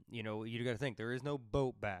home. You got to think there is no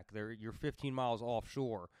boat back there. You're 15 miles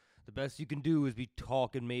offshore. The best you can do is be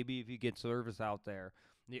talking. Maybe if you get service out there,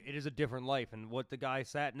 it is a different life. And what the guy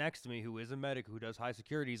sat next to me, who is a medic, who does high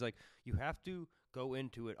security, he's like, you have to go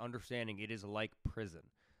into it understanding it is like prison.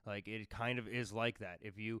 Like it kind of is like that.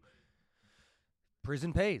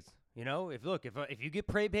 Prison pays. You know, if you get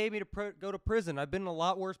paid me to go to prison, I've been in a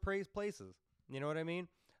lot worse places. You know what I mean?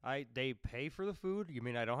 They pay for the food. You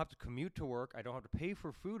mean I don't have to commute to work? I don't have to pay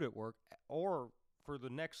for food at work or for the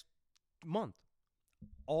next month.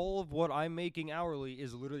 All of what I'm making hourly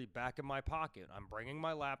is literally back in my pocket. I'm bringing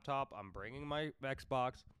my laptop. I'm bringing my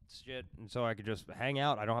Xbox shit, and so I can just hang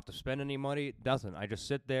out. I don't have to spend any money. It doesn't. I just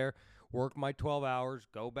sit there, work my 12 hours,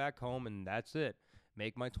 go back home, and that's it.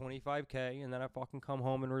 Make my $25K, and then I fucking come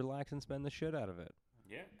home and relax and spend the shit out of it.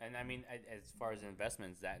 Yeah, and I mean, as far as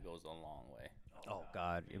investments, that goes a long way. Oh,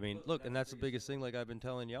 God. I mean, look, and that's the biggest thing, like I've been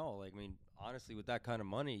telling y'all. Like, I mean, honestly, with that kind of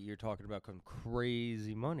money, you're talking about some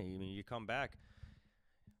crazy money. I mean, you come back,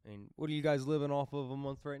 I mean, what are you guys living off of a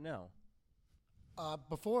month right now?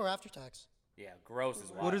 Before or after tax? Yeah, gross is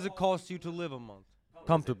wild. What does it cost you to live a month?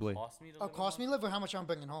 Comfortably. Cost me live or how much I'm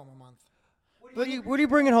bringing home a month? What are you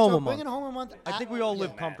bringing home so a month? bringing home a month. I think we all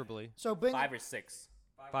live comfortably. So bring 5 or 6.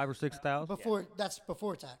 5 or 6 thousand? Before that's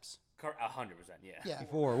before tax. 100%, yeah. Yeah.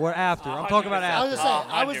 Before. What after? I'm talking about 100%. I was after. just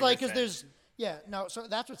saying. I was like, 100%. because there's no. So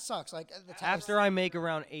that's what sucks. Like the tax. After I make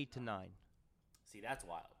around 8 to 9. See, that's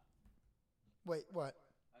wild. Wait, what?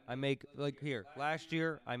 I make last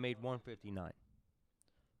year I made 159.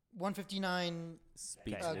 159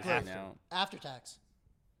 Speaks Okay. this gross now. after tax.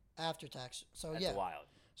 After tax. So That's yeah. wild.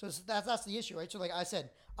 So that's the issue, right? So like I said,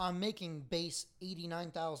 I'm making base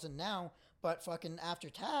 89,000 now, but fucking after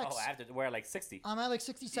tax, Oh, after we're like 60. I'm at like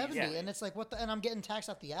 60, 70, Yeah. and it's like what the, and I'm getting taxed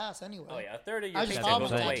out the ass anyway. Oh yeah, a third of your I just paycheck filed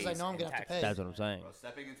goes my to taxes. I waste know I'm in gonna have to taxes. pay. That's what I'm saying. Bro,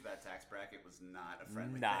 stepping into that tax bracket was not a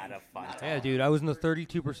friendly Not thing. a fun Not at time. Yeah, all. dude, I was in the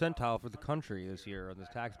 32 percentile for the country this year on this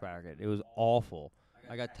tax bracket. It was awful.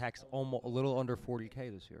 I got taxed almost a little under 40K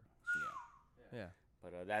this year. Yeah. Yeah.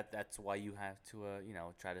 But that's why you have to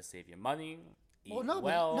try to save your money. Eat Well, no,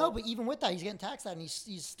 well. but even with that, he's getting taxed out, and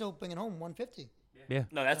he's still bringing home 150. Yeah.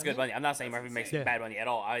 No, that's good money. I'm not saying Murphy makes Yeah. bad money at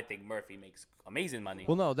all. I think Murphy makes amazing money.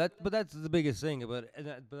 Well, no, that's the biggest thing, but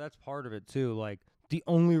that's part of it too. Like the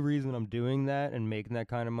only reason I'm doing that and making that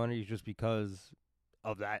kind of money is just because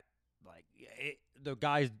of that. Like the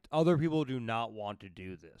guys, other people do not want to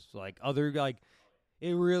do this.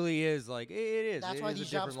 It really is like it is. That's It why is a these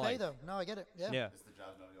jobs different pay, life. though. No, I get it. Yeah. Yeah. It's the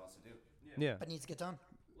jobs nobody wants to do. Yeah. But it needs to get done.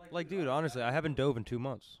 Like, dude, honestly, I haven't dove in 2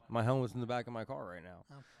 months. My helmet's in the back of my car right now.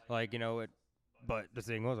 Oh. Like, but the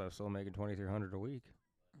thing was, I was still making $2,300 a week.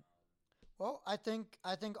 Well, I think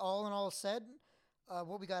all in all said,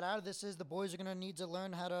 what we got out of this is the boys are gonna need to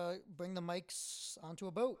learn how to bring the mics onto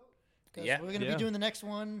a boat. 'Cause Yeah. we're gonna Yeah. be doing the next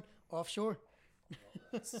one offshore.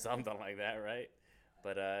 Something like that, right?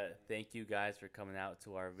 But thank you guys for coming out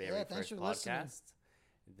to our very thanks first for listening. podcast.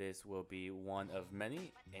 This will be one of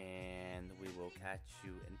many, and we will catch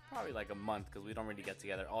you in probably like a month because we don't really get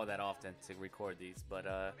together all that often to record these. But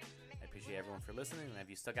I appreciate everyone for listening. And if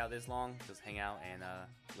you stuck out this long, just hang out and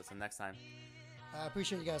listen next time. I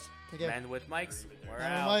appreciate you guys. Take care. Man with Mics, we're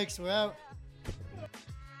Man out. with Mics, we're out.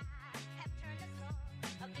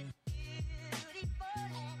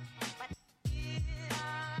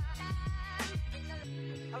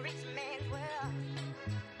 A rich